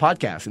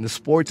podcast in the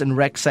sports and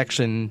rec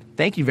section.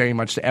 Thank you very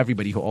much to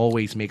everybody who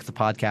always makes the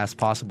podcast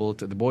possible.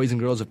 To the boys and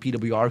girls of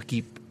PWR who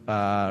keep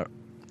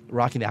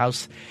rocking the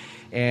house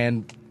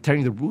and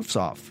tearing the roofs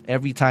off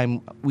every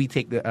time we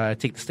take the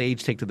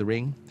stage, take to the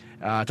ring.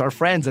 To our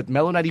friends at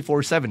Mellow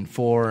 94.7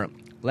 for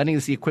lending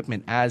us the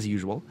equipment as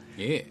usual.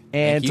 Yeah,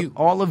 and to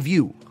all of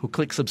you who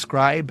click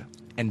subscribe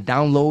and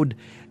download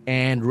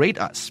and rate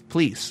us,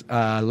 please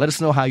let us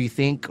know how you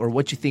think or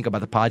what you think about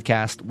the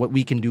podcast, what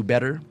we can do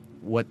better,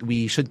 what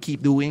we should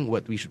keep doing,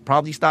 what we should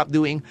probably stop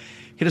doing.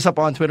 Hit us up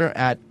on Twitter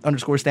at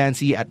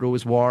 _Stancy, at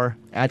RoseWar,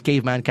 at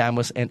Caveman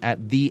Camus, and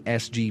at the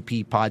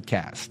SGP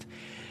Podcast.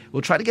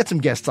 We'll try to get some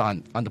guests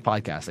on the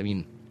podcast. I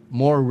mean,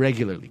 more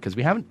regularly, because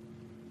we haven't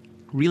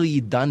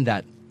really done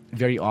that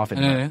very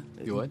often.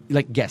 You what?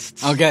 Like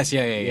guests. Oh, guests,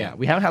 yeah.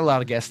 We haven't had a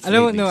lot of guests. I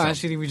don't know.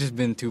 Actually, we've just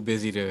been too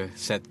busy to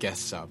set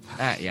guests up.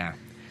 Yeah.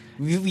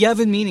 We have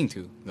been meaning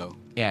to, though.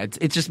 Yeah,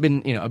 it's just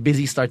been a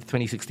busy start to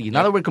 2016.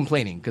 Not that we're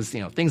complaining, because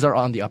things are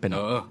on the up and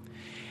up.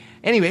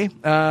 Anyway,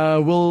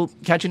 we'll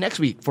catch you next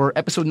week for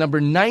episode number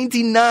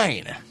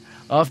 99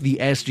 of the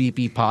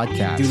SGP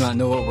Podcast. I do not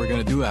know what we're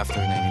going to do after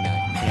 99.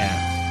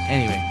 Yeah.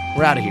 Anyway,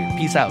 we're out of here.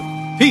 Peace out.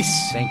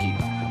 Peace. Thank you.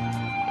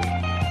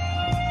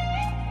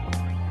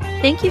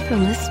 Thank you for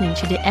listening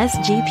to the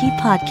SGP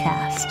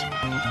Podcast.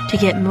 To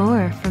get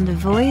more from the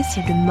voice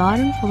of the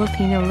modern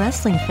Filipino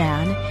wrestling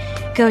fan,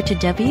 go to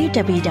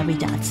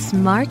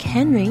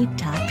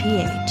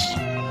www.smarkhenry.ph.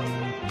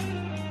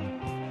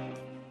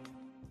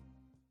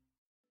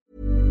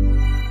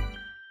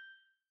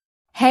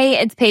 Hey,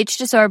 it's Paige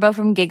DeSorbo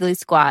from Giggly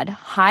Squad.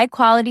 High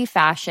quality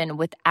fashion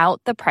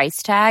without the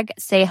price tag.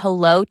 Say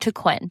hello to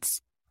Quince.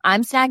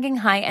 I'm snagging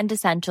high-end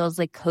essentials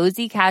like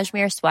cozy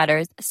cashmere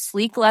sweaters,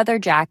 sleek leather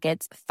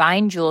jackets,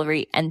 fine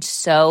jewelry, and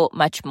so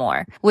much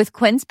more. With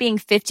Quince being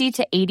 50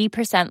 to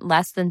 80%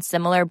 less than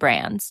similar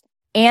brands.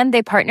 And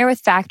they partner with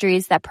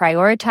factories that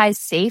prioritize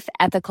safe,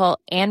 ethical,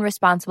 and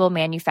responsible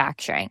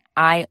manufacturing.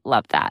 I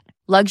love that.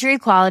 Luxury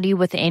quality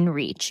within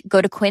reach.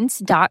 Go to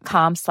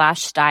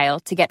quince.com/style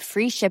to get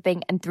free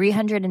shipping and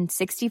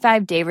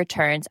 365-day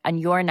returns on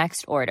your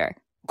next order.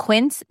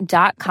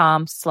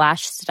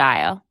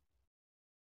 Quince.com/style.